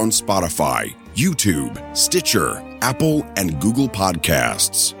us out on Spotify, YouTube, Stitcher, Apple, and Google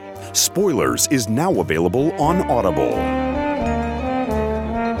Podcasts. Spoilers is now available on Audible.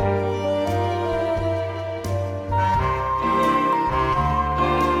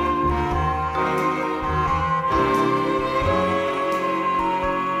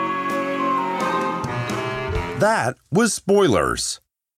 That was Spoilers.